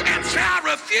and say, I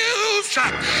refuse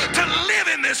to live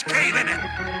in this cave in it.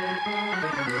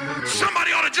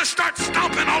 Somebody ought to just start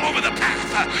stomping all over the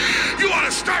path. You ought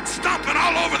to start stomping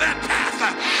all over that path.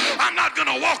 I'm not going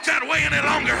to walk that way any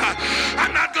longer.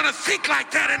 I'm not going to think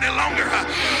like that any longer.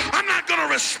 I'm not going to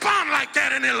respond like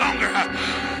that any longer.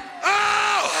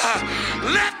 Oh,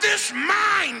 let this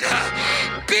mind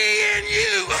be in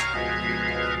you.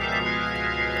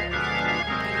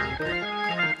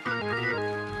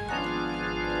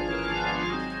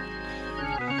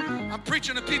 I'm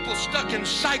preaching to people stuck in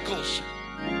cycles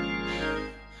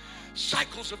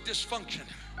of dysfunction,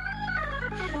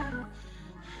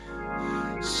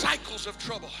 cycles of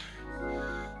trouble,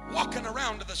 walking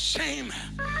around to the same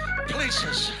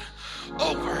places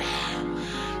over.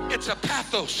 It's a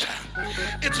pathos.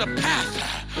 It's a path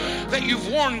that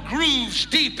you've worn grooves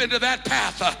deep into that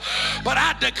path. But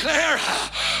I declare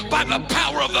by the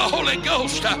power of the Holy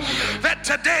Ghost that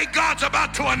today God's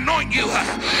about to anoint you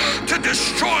to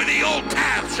destroy the old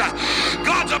paths.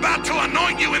 God's about to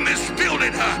anoint you in this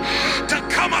building to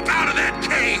come up out of that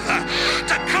cave,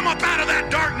 to come up out of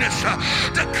that darkness,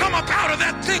 to come up out of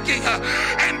that thinking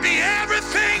and be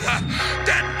everything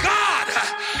that God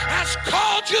has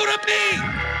called you to be.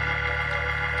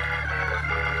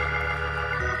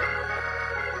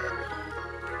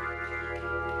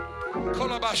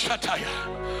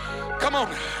 Come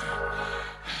on.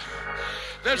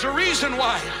 There's a reason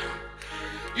why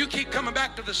you keep coming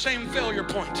back to the same failure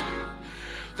point.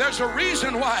 There's a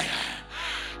reason why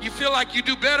you feel like you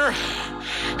do better,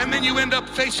 and then you end up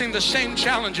facing the same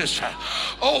challenges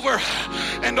over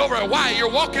and over. Why?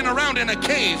 You're walking around in a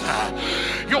cave.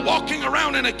 You're walking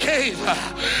around in a cave,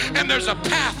 and there's a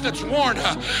path that's worn,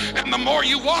 and the more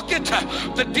you walk it,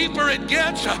 the deeper it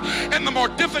gets, and the more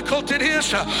difficult it is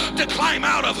to climb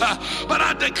out of. But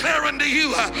I declare unto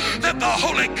you that the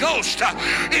Holy Ghost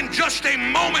in just a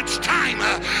moment's time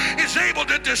is able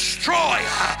to destroy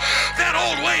that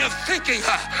old way of thinking.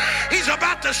 He's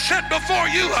about to set before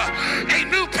you a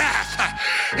new path.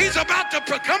 He's about to,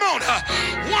 come on.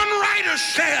 One writer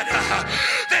said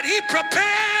that he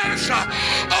prepares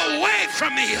a way for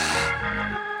me.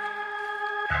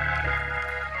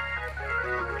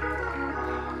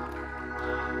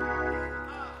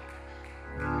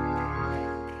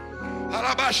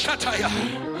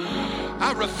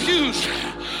 I refuse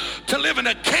to live in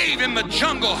a cave in the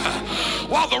jungle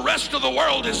while the rest of the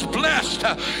world is blessed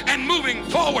and moving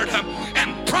forward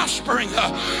and prospering,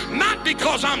 not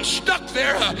because I'm stuck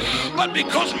there, but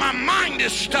because my mind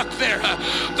is stuck there.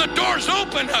 The door's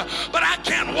open, but I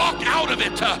can't walk out of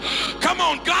it. Come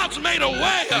on, God's made a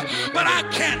way, but I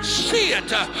can't see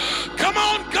it. Come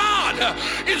on, God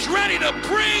is ready to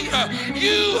bring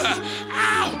you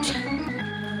out.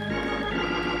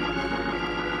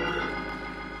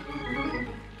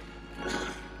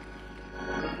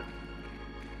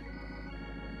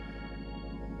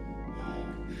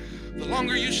 The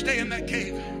longer you stay in that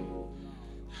cave,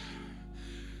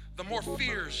 the more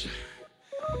fears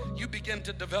you begin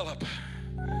to develop,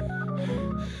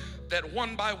 that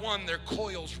one by one their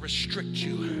coils restrict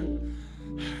you.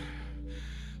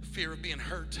 Fear of being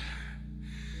hurt,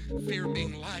 fear of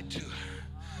being lied to,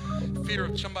 fear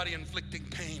of somebody inflicting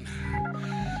pain,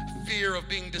 fear of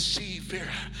being deceived, fear.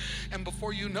 And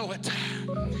before you know it,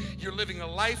 you're living a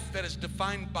life that is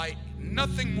defined by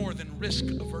nothing more than risk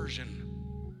aversion.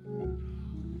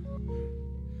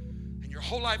 And your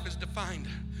whole life is defined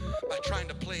by trying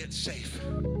to play it safe.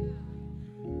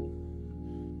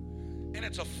 And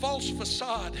it's a false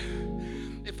facade.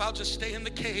 If I'll just stay in the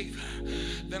cave,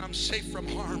 then I'm safe from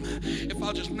harm. If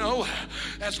I'll just know,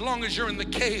 as long as you're in the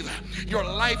cave, your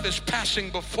life is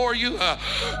passing before you.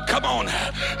 Come on.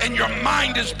 And your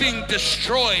mind is being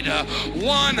destroyed.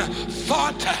 One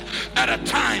thought at a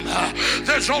time.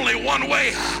 There's only one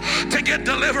way to get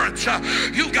deliverance.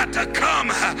 You've got to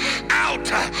come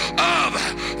out of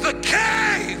the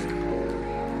cave.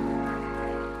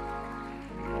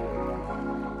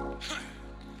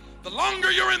 The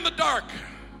longer you're in the dark,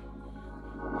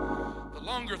 the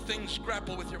longer things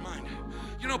grapple with your mind.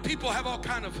 You know, people have all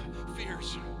kind of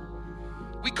fears.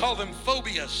 We call them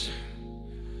phobias.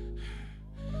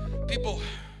 People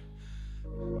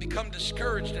become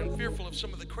discouraged and fearful of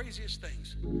some of the craziest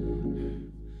things.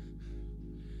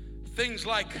 Things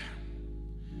like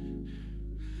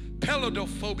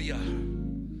pelodophobia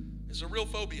is a real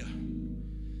phobia.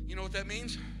 You know what that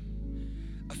means?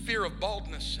 A fear of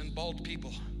baldness and bald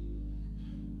people.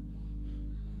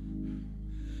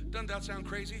 Doesn't that sound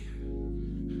crazy?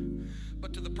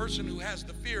 But to the person who has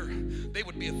the fear, they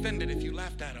would be offended if you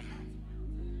laughed at them.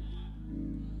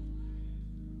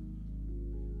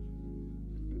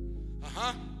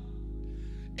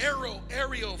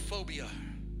 Aerophobia,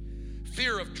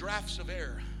 fear of drafts of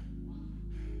air.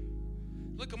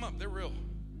 Look them up, they're real.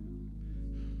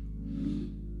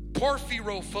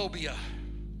 Porphyrophobia,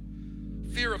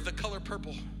 fear of the color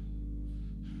purple.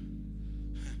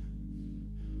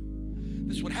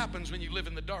 This is what happens when you live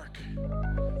in the dark.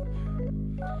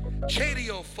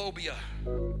 Chadiophobia,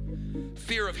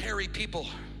 fear of hairy people.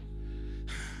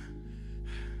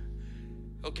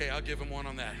 Okay, I'll give him one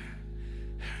on that.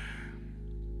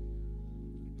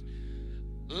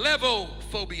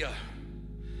 Levophobia,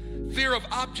 fear of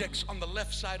objects on the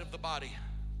left side of the body.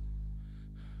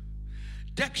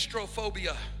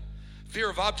 Dextrophobia, fear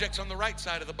of objects on the right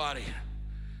side of the body.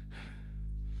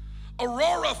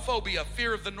 Auroraphobia,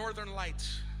 fear of the northern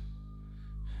lights.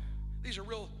 These are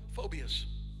real phobias,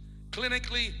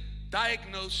 clinically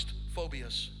diagnosed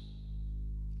phobias.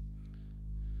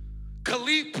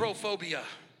 Caliprophobia,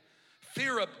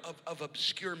 fear of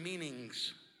obscure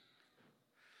meanings.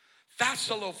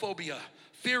 Thassallophobia,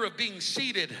 fear of being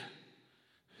seated.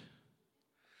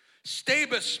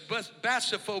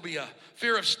 Stabassophobia,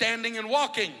 fear of standing and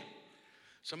walking.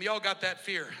 Some of y'all got that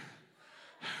fear.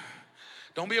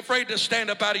 Don't be afraid to stand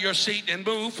up out of your seat and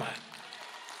move.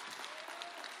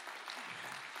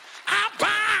 I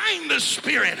bind the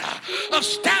spirit of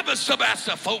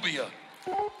stabassophobia.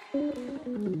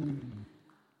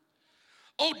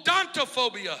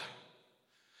 Odontophobia,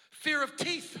 fear of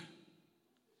teeth.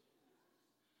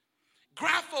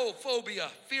 Graphophobia,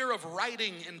 fear of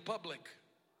writing in public.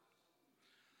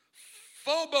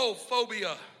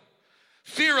 Phobophobia,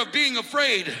 fear of being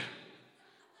afraid.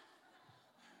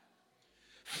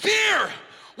 Fear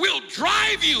will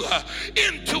drive you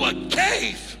into a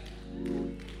cave.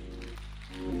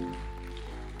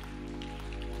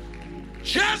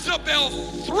 Jezebel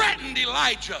threatened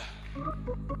Elijah,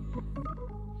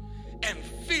 and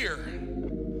fear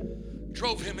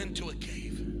drove him into a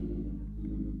cave.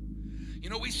 You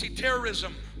know, we see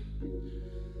terrorism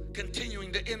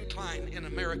continuing to incline in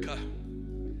America.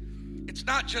 It's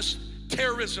not just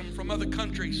terrorism from other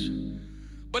countries,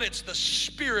 but it's the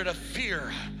spirit of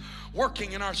fear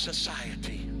working in our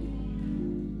society.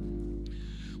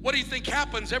 What do you think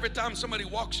happens every time somebody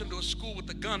walks into a school with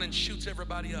a gun and shoots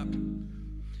everybody up?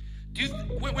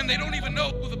 When they don't even know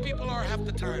who the people are half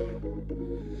the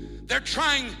time?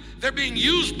 They're being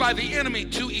used by the enemy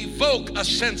to evoke a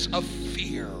sense of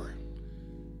fear.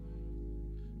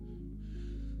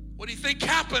 What do you think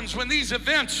happens when these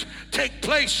events take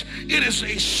place? It is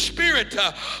a spirit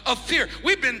of fear.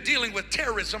 We've been dealing with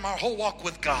terrorism our whole walk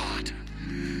with God.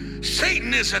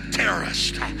 Satan is a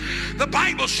terrorist. The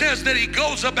Bible says that he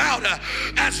goes about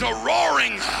as a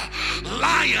roaring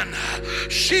lion,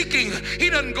 seeking. He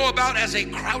doesn't go about as a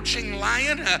crouching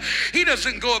lion. He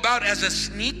doesn't go about as a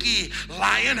sneaky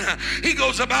lion. He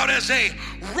goes about as a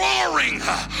roaring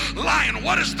lion.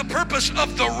 What is the purpose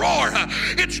of the roar?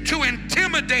 It's to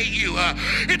intimidate you.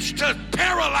 It's to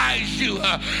paralyze you.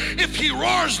 If he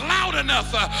roars loud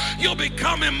enough, you'll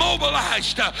become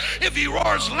immobilized. If he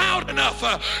roars loud enough,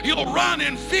 you'll run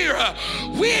in fear.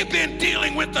 We've been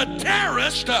dealing with the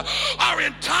terrorist our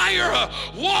entire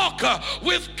walk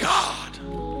with God.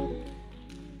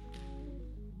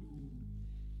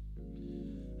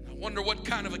 I Wonder what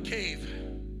kind of a cave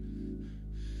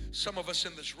some of us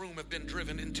in this room have been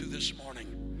driven into this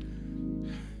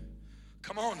morning.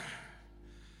 Come on.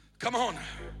 Come on.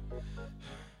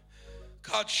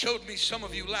 God showed me some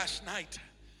of you last night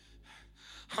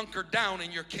hunkered down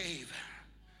in your cave,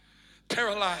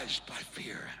 paralyzed by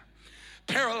fear,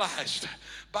 paralyzed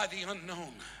by the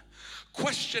unknown,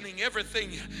 questioning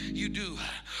everything you do,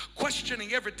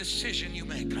 questioning every decision you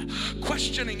make,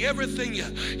 questioning everything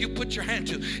you put your hand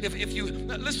to. If you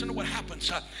listen to what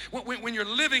happens when you're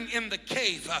living in the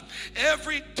cave,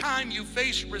 every time you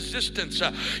face resistance,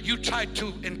 you try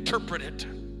to interpret it.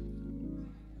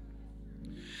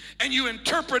 And you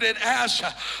interpret it as,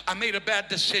 I made a bad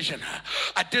decision.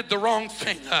 I did the wrong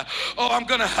thing. I'm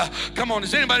going to, come on,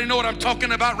 does anybody know what I'm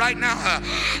talking about right now?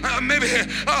 Maybe,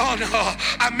 oh no,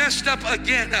 I messed up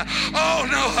again. Oh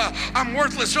no, I'm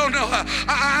worthless. Oh no,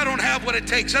 I don't have what it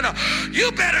takes. No,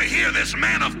 you better hear this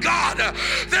man of God.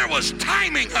 There was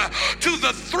timing to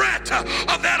the threat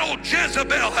of that old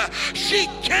Jezebel. She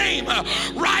came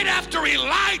right after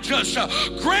Elijah's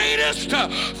greatest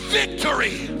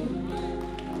victory.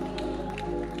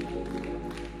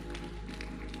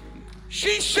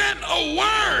 She sent a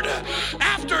word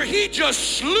after he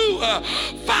just slew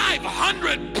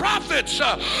 500 prophets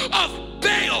of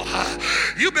Baal.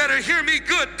 You better hear me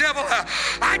good, devil.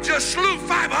 I just slew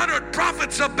 500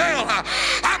 prophets of Baal.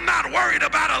 I'm not worried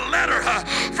about a letter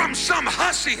from some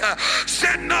hussy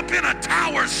sitting up in a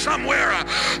tower somewhere.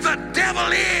 The devil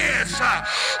is a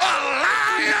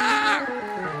liar.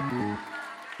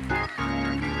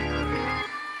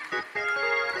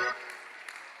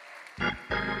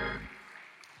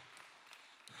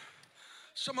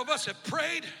 Some of us have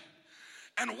prayed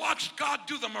and watched God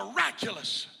do the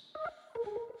miraculous.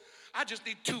 I just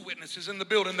need 2 witnesses in the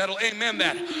building that'll amen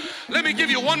that. Let me give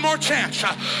you one more chance.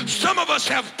 Some of us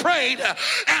have prayed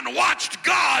and watched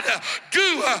God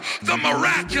do the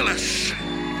miraculous.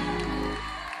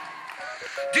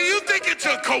 Do you think it's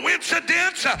a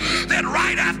coincidence that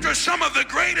right after some of the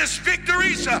greatest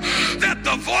victories that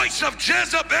the voice of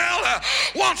Jezebel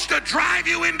wants to drive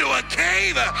you into a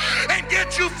cave and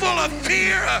get you full of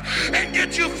fear and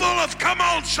get you full of, come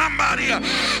on somebody,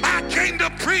 I came to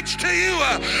preach to you.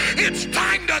 It's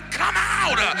time to come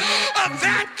out of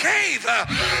that cave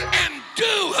and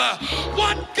do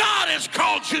what God has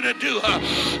called you to do.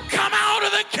 Come out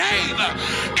of the cave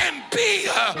and be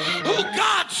who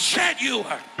God said you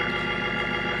are.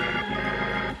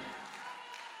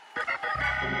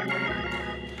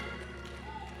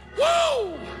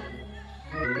 Woo!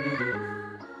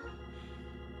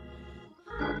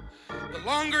 The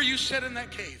longer you sit in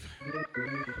that cave,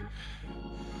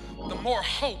 the more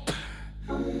hope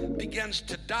begins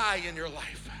to die in your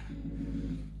life.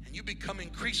 And you become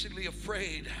increasingly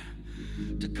afraid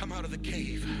to come out of the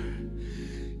cave,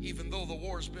 even though the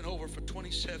war's been over for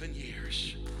 27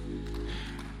 years.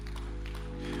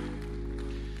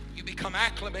 You become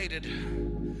acclimated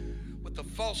with the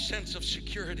false sense of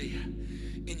security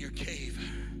in your cave.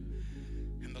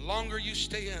 And the longer you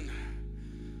stay in,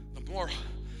 the more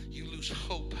you lose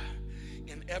hope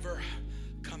in ever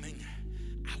coming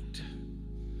out.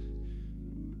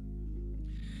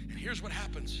 And here's what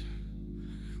happens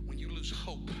when you lose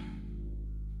hope.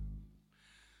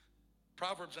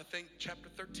 Proverbs, I think, chapter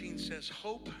 13 says,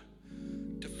 hope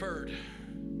deferred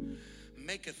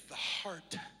maketh the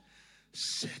heart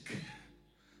sick.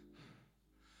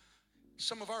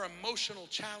 Some of our emotional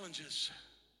challenges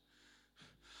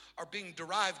are being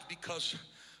derived because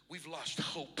we've lost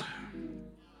hope.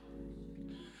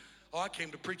 Oh, I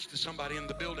came to preach to somebody in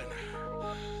the building.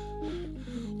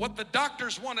 What the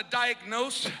doctors want to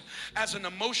diagnose as an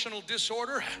emotional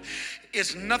disorder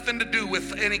is nothing to do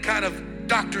with any kind of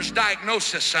doctor's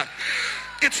diagnosis.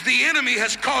 It's the enemy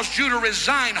has caused you to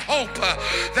resign hope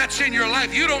that's in your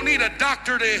life. You don't need a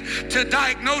doctor to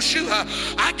diagnose you.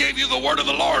 I gave you the word of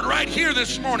the Lord right here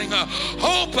this morning.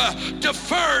 Hope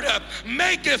deferred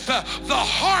maketh the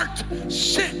heart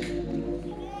sick.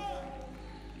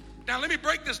 Now let me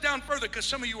break this down further because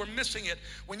some of you are missing it.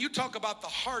 When you talk about the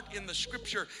heart in the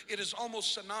scripture, it is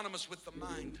almost synonymous with the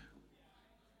mind.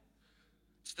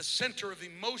 It's the center of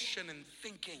emotion and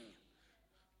thinking.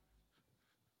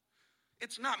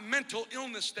 It's not mental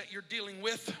illness that you're dealing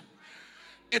with.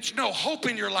 It's no hope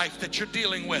in your life that you're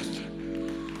dealing with.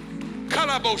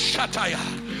 Kalabo Shataya.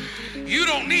 You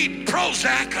don't need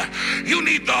Prozac. You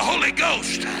need the Holy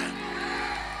Ghost.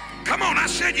 Come on, I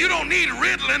said you don't need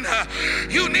Ritalin.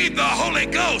 You need the Holy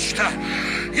Ghost.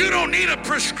 You don't need a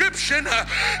prescription.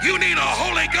 You need a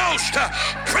Holy Ghost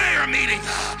prayer meeting.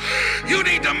 You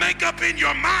need to make up in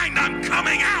your mind, I'm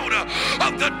coming out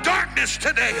of the darkness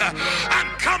today. I'm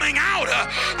coming out.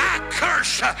 I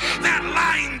curse that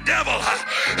lying devil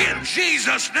in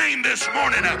Jesus' name this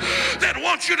morning that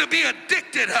wants you to be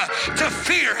addicted to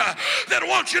fear, that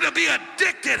wants you to be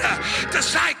addicted to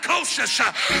psychosis,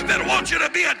 that wants you to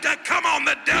be addicted. Come on,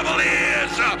 the devil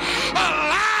is a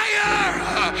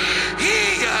liar.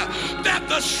 He that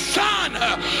the Son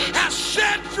has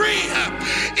set free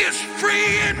is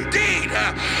free indeed.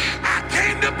 I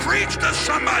came to preach to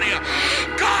somebody.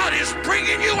 God is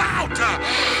bringing you out.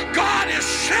 God is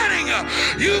setting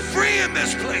you free in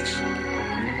this place.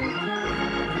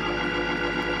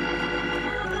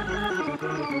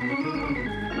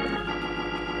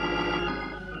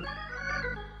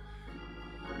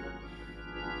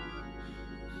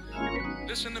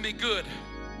 Listen to me good.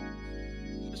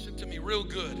 Listen to me real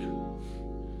good.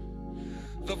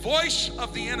 The voice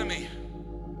of the enemy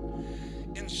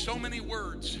in so many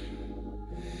words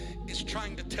is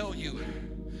trying to tell you,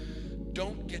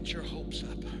 don't get your hopes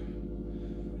up.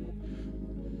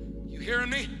 You hearing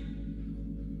me?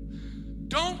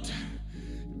 Don't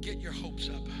get your hopes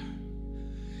up.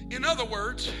 In other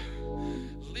words,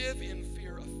 live in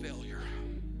fear of failure.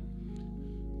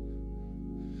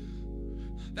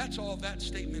 That's all that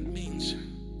statement means,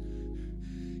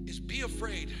 is be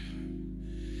afraid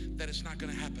that it's not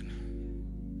going to happen.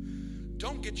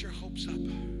 Don't get your hopes up,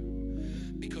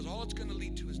 because all it's going to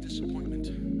lead to is disappointment.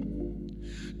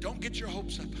 Don't get your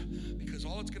hopes up, because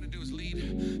all it's going to do is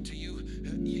lead to you.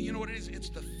 You know what it is? It's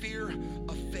the fear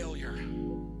of failure.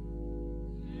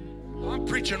 I'm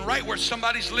preaching right where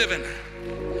somebody's living.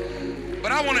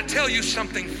 But I want to tell you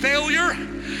something. Failure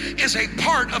is a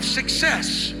part of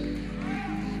success.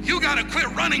 You got to quit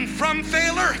running from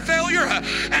failure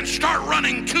and start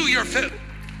running to your failure.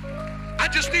 I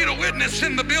just need a witness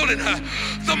in the building.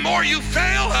 The more you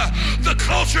fail, the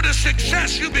closer to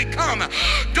success you become.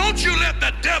 Don't you let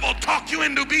the devil talk you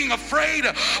into being afraid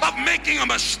of making a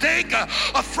mistake,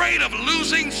 afraid of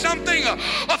losing something,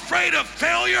 afraid of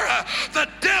failure. The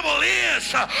devil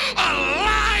is a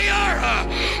liar.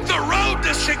 The road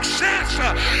to success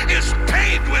is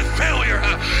paved with failure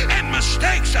and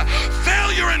mistakes.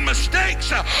 Failure and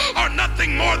mistakes are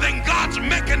nothing more than God's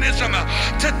mechanism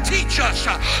to teach us,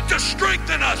 to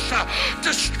strengthen us.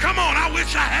 Come on, I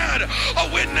wish I had a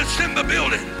witness in the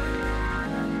building.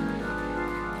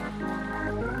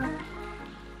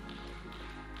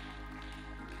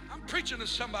 I'm preaching to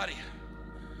somebody.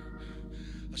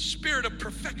 A spirit of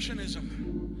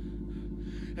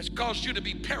perfectionism has caused you to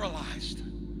be paralyzed.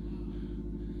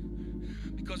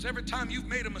 Because every time you've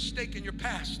made a mistake in your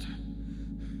past,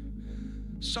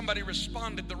 somebody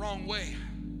responded the wrong way.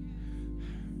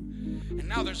 And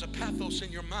now there's a pathos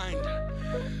in your mind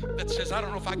that says, I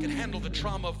don't know if I can handle the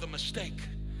trauma of the mistake.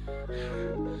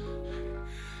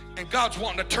 And God's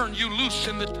wanting to turn you loose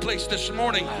in this place this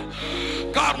morning.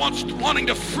 God wanting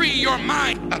to free your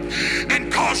mind and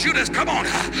cause you to, come on,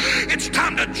 it's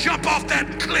time to jump off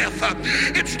that cliff.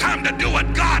 It's time to do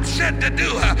what God said to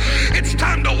do. It's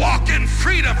time to walk in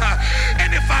freedom.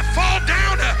 And if I fall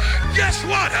down, guess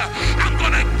what? I'm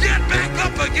going to get back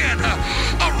up again.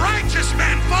 A righteous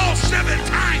man falls 7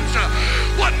 times.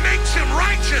 What makes him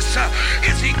righteous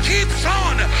is he keeps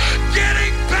on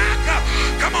getting back up.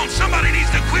 Come on, somebody needs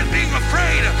to quit being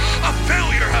afraid of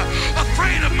failure,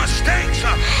 afraid of mistakes,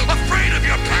 afraid of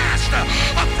your past,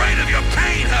 afraid of your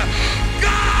pain.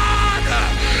 God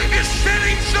is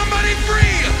setting somebody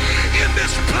free in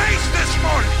this place this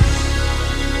morning.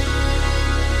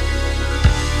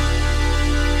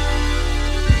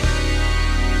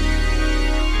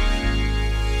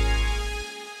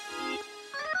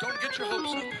 Don't get your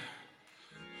hopes up.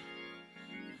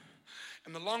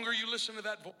 And the longer you listen to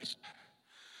that voice,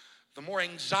 the more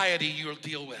anxiety you'll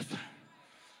deal with,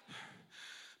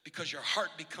 because your heart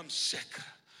becomes sick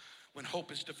when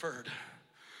hope is deferred.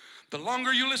 The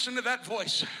longer you listen to that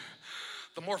voice,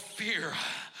 the more fear.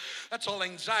 That's all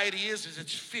anxiety is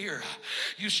it's fear.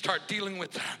 You start dealing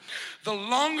with that. The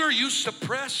longer you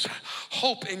suppress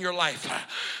hope in your life,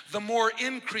 the more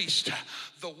increased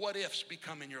the what ifs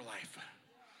become in your life.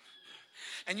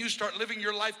 And you start living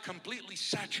your life completely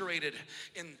saturated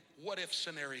in what if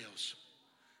scenarios.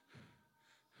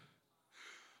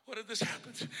 What if this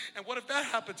happens? And what if that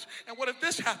happens? And what if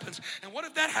this happens? And what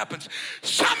if that happens?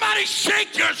 Somebody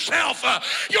shake yourself.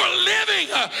 You're living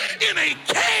in a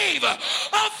cave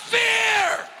of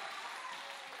fear.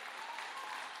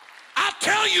 I'll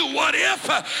tell you what if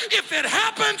it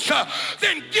happens,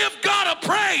 then give God a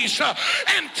praise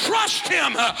and trust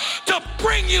him to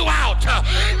bring you out.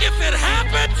 If it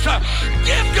happens,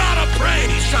 give God a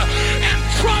praise and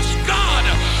trust God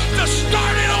to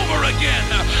start it over again.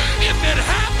 If it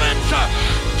happens,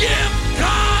 give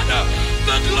God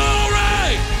the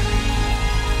glory.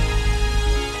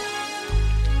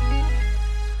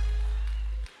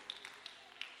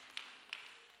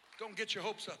 Don't get your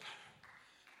hopes up.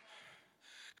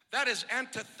 That is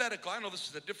antithetical. I know this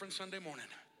is a different Sunday morning.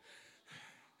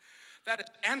 That is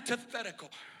antithetical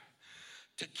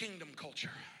to kingdom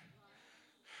culture.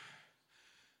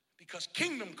 Because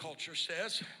kingdom culture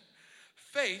says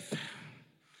faith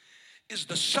is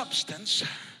the substance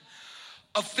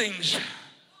of things.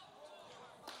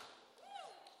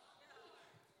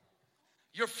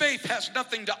 Your faith has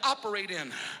nothing to operate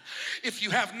in if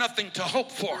you have nothing to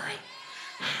hope for.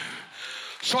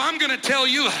 So I'm going to tell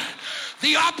you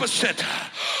the opposite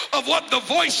of what the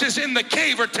voices in the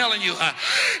cave are telling you.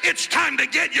 It's time to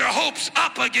get your hopes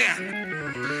up again.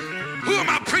 Who am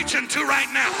I preaching to right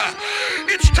now?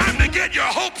 It's time to get your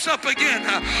hopes up again.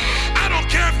 I don't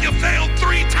care if you failed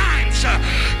 3 times.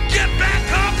 Get back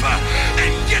up and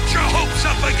get your hopes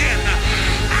up again.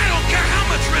 I don't care how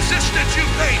much resistance you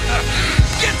face.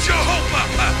 Get your hope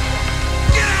up.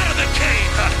 Get out of the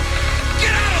cave.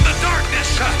 Get out of the darkness.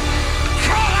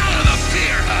 Crawl out of the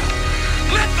fear.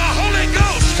 Let the Holy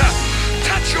Ghost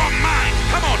touch your mind.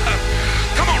 Come on.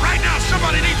 Come on, right now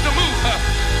somebody needs to move.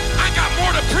 I got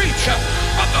more to preach,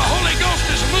 but the Holy Ghost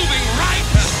is moving right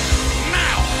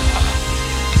now.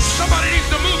 Somebody needs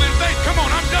to move in faith. Come on,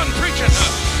 I'm done preaching.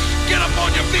 Get up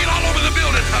on your feet all over the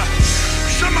building.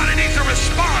 Somebody needs to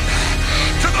respond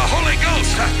to the Holy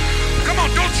Ghost. Come on,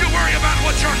 don't you worry about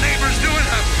what your neighbor's doing.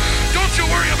 Don't you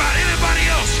worry about anybody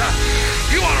else.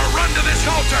 You ought to run to this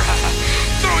altar,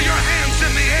 throw your hands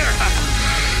in the air,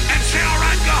 and say, all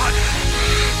right, God,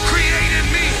 create in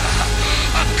me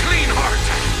a clean heart.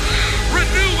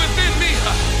 Renew within me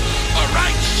a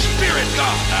right spirit,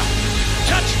 God.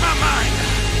 Touch my mind.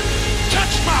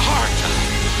 Touch my heart.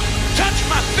 Touch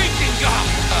my thinking, God.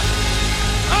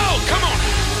 Oh, come on.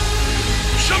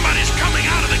 Somebody's coming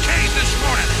out of the cave this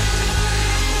morning.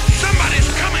 Somebody's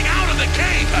coming out of the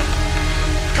cave.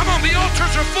 Come on, the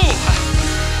altars are full.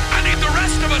 I need the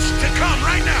rest of us to come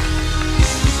right now.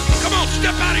 Come on,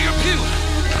 step out of your pew.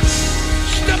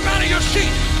 Step out of your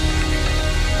seat.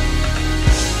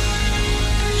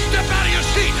 Step out of your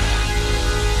seat.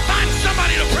 Find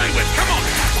somebody to pray with. Come on.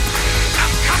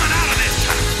 I'm coming out of this.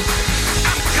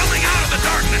 I'm coming out of the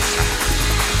darkness.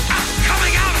 I'm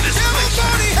coming out of this place.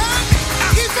 I'm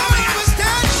coming out.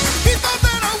 He thought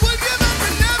that I would give up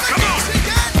and never come on.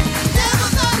 Again. Never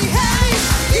thought he had me.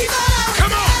 He thought I would.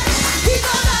 Come on. He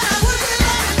thought that I would give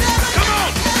up and never come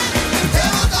on.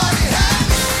 Never thought he had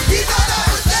me. He thought I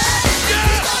was dead. Yeah.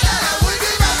 He thought that I would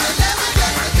give up and never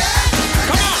get again.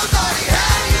 Come on. Never thought he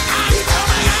had me. He thought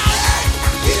I was dead.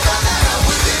 He thought that I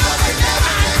would give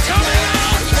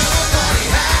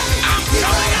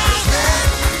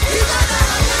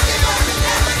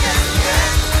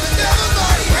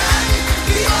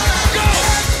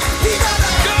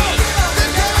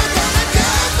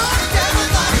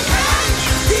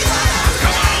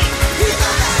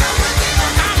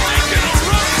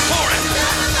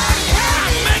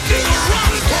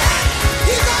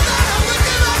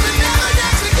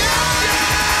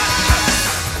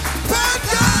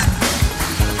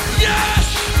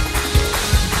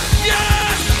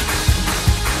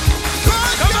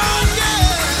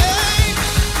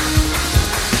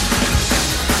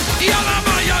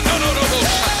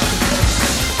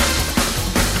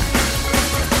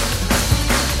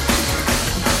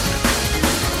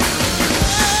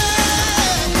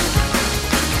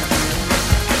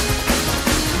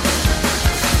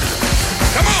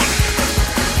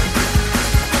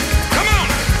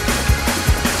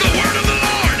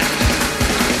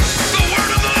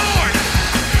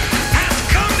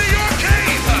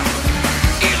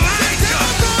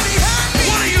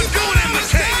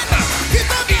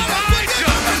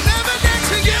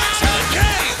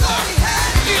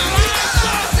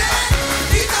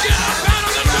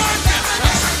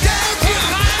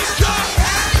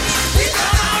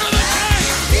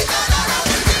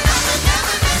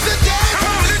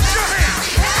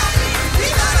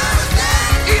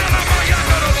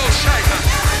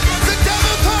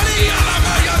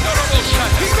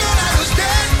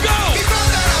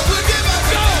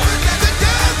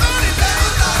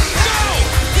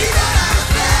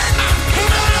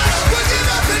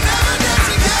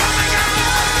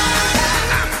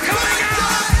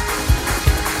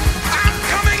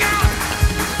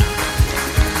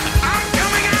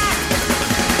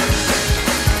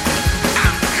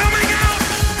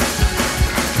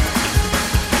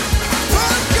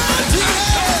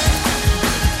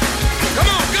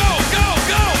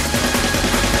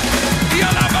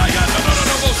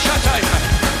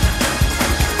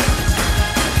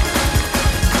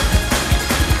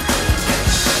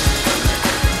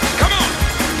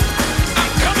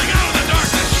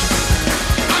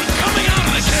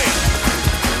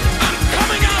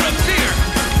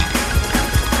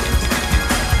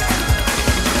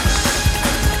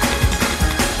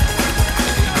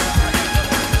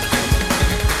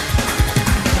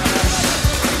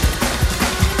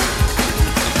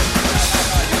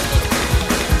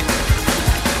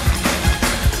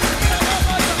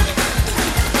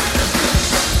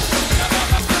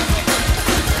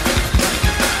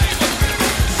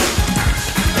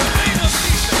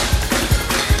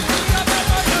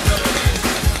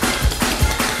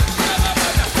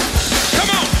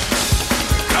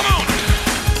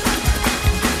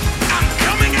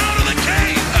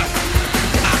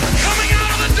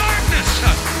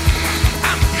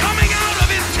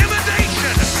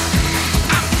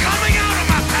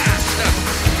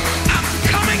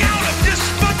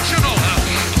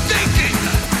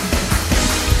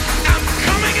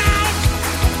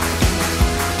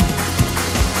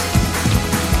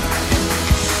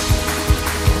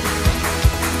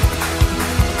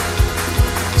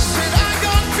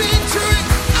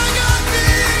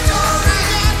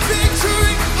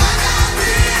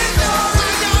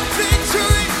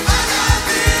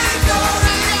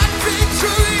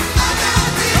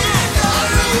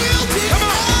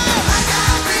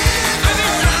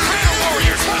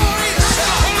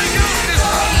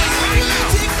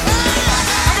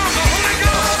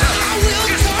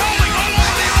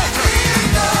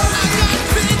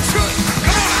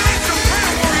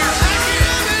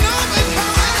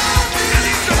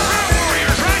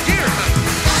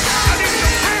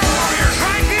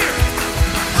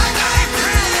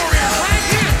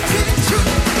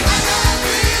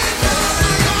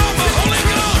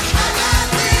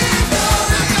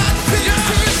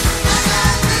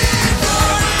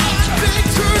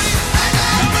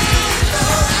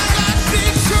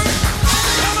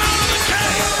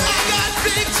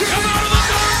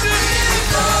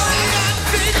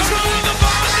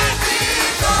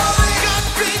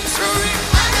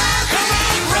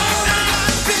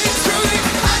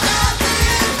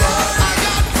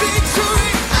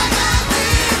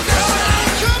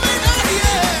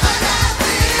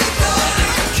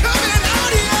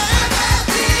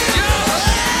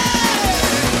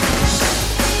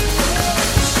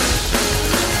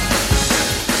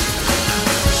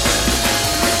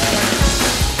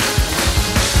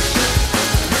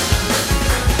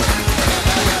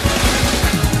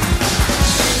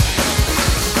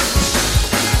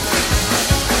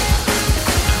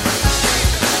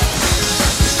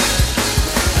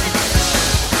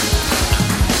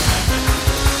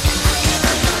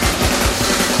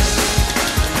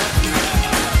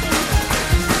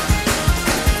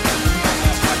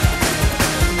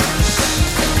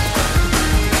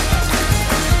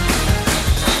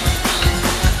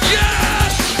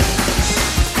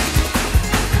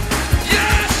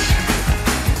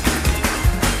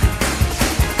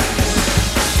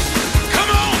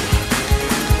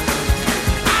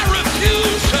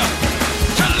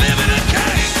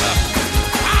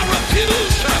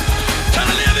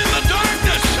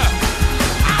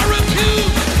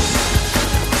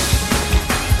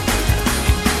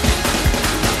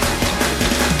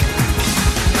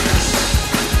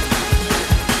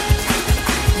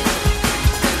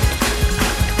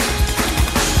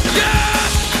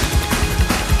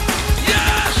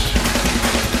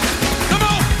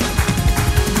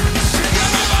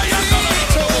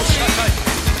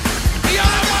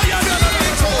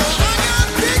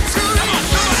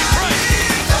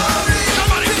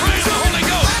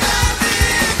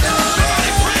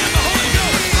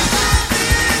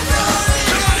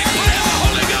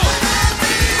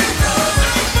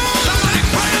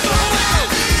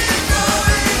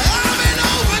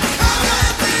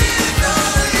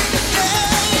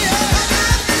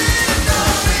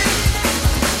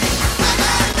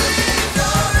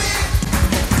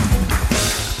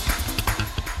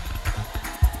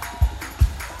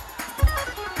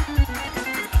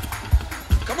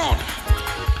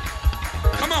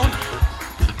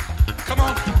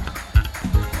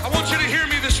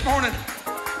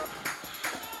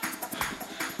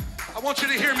want you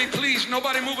to hear me, please.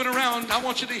 Nobody moving around. I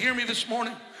want you to hear me this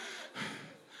morning.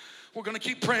 We're going to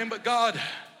keep praying, but God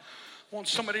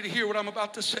wants somebody to hear what I'm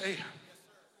about to say.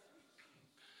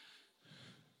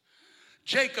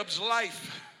 Jacob's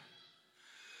life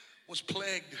was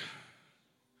plagued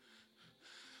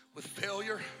with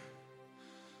failure,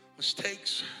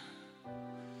 mistakes,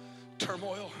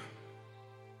 turmoil.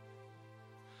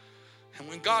 And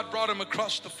when God brought him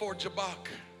across the ford Jabbok,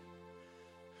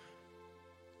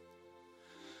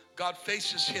 God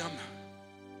faces him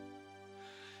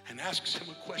and asks him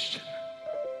a question.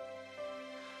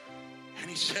 And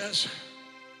he says,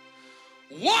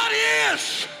 "What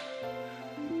is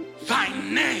thy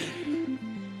name?"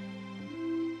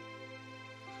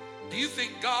 Do you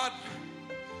think God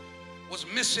was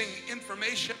missing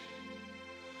information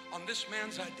on this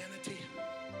man's identity?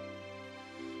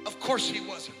 Of course he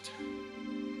wasn't.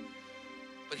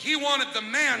 But he wanted the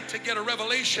man to get a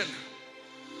revelation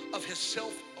of his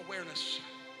self-awareness.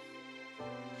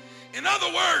 In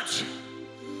other words,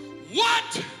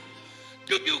 what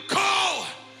do you call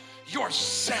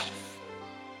yourself?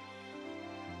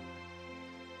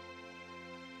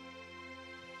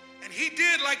 And he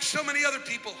did like so many other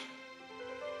people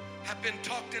have been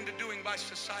talked into doing by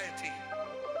society.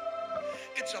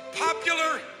 It's a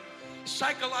popular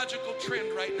psychological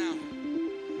trend right now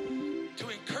to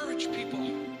encourage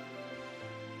people,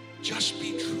 just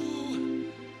be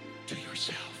true to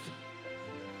yourself.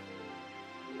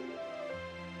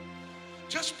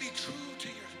 Just be true to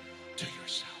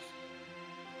yourself.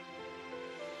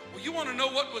 Well, you want to know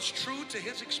what was true to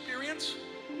his experience?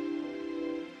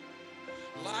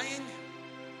 Lying,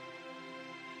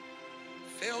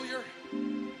 failure,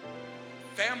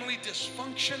 family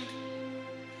dysfunction,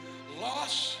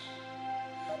 loss,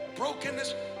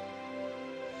 brokenness.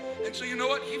 And so you know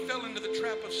what? He fell into the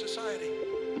trap of society.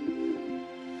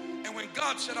 And when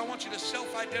God said, "I want you to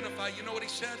self-identify," you know what he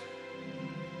said?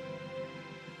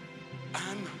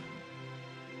 I'm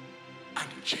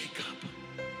Jacob.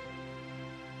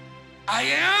 I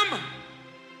am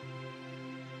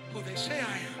who they say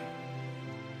I am.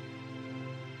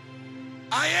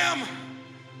 I am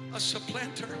a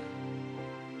supplanter.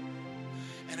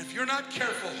 And if you're not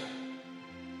careful,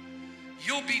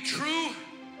 you'll be true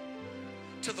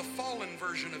to the fallen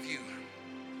version of you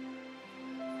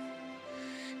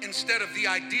instead of the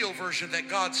ideal version that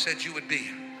God said you would be.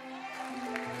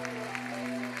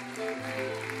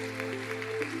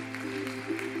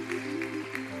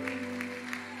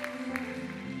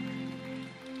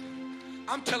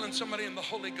 I'm telling somebody in the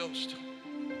Holy Ghost,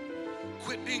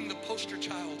 quit being the poster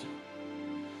child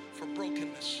for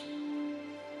brokenness.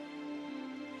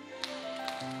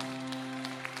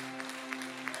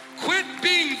 Quit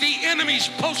being the enemy's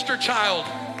poster child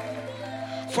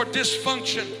for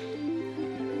dysfunction.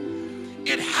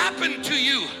 It happened to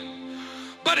you,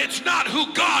 but it's not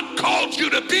who God called you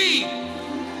to be.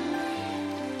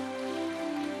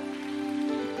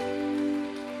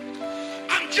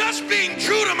 I'm just being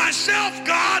true to myself,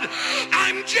 God.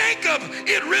 I'm Jacob.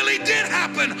 It really did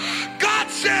happen. God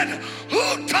said,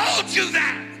 "Who told you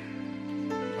that?"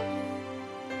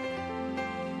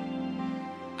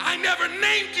 I never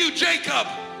named you Jacob.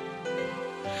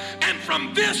 And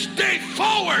from this day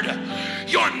forward,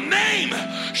 your name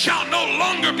shall no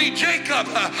longer be Jacob,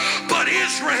 but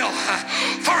Israel.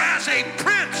 For as a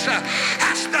prince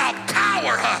hast thou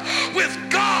power with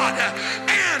God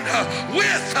and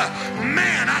with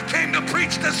man. I came to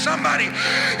preach to somebody.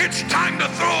 It's time to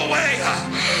throw away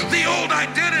the old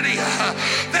identity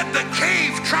that the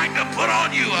cave tried to put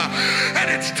on you. And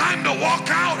it's time to walk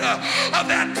out of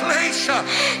that place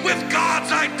with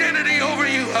God's identity over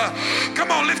you.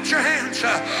 Come on, lift your hands.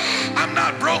 I'm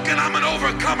not broken, I'm an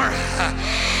overcomer.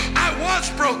 I was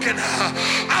broken,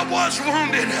 I was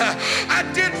wounded, I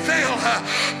did fail,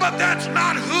 but that's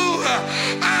not who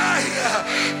I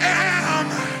am.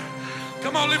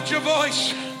 Come on, lift your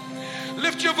voice.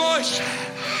 Lift your voice.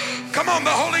 Come on,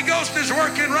 the Holy Ghost is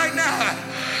working right now.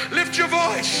 Lift your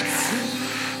voice.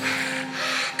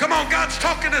 Come on, God's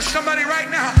talking to somebody right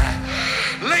now.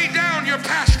 Lay down your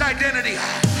past identity.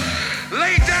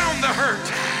 Lay down the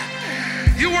hurt.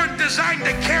 You weren't designed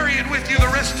to carry it with you the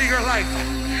rest of your life.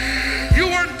 You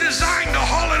weren't designed to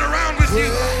haul it around with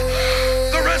you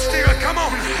the rest of your life. Come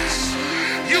on.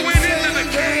 You went into the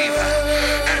cave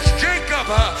as Jacob,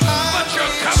 but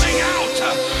you're coming out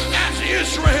as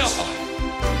Israel.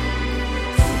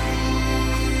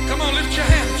 Come on, lift your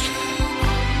hands.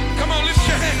 Come on, lift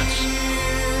your hands.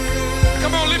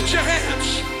 Come on, lift your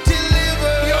hands.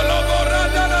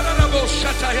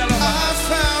 I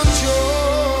found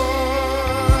joy.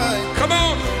 Come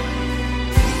on.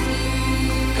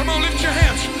 Come on, lift your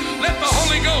hands. Let the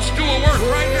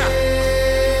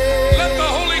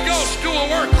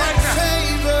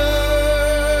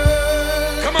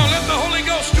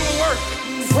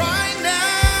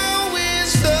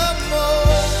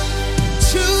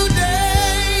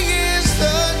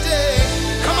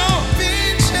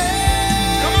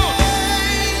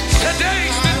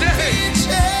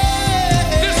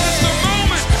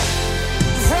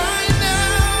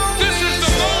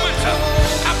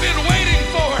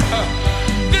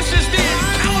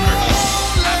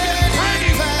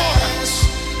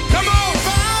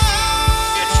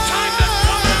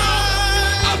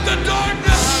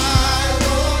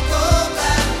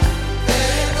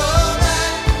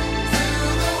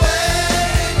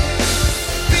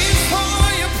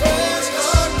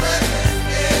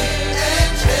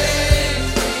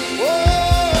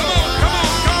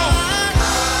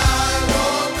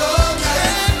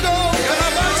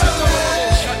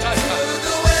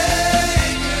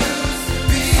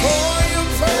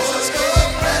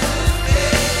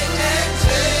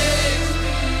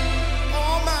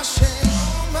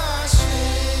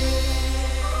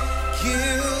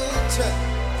Come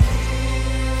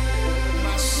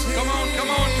on, come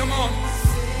on, come on.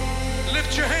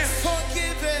 Lift your hands.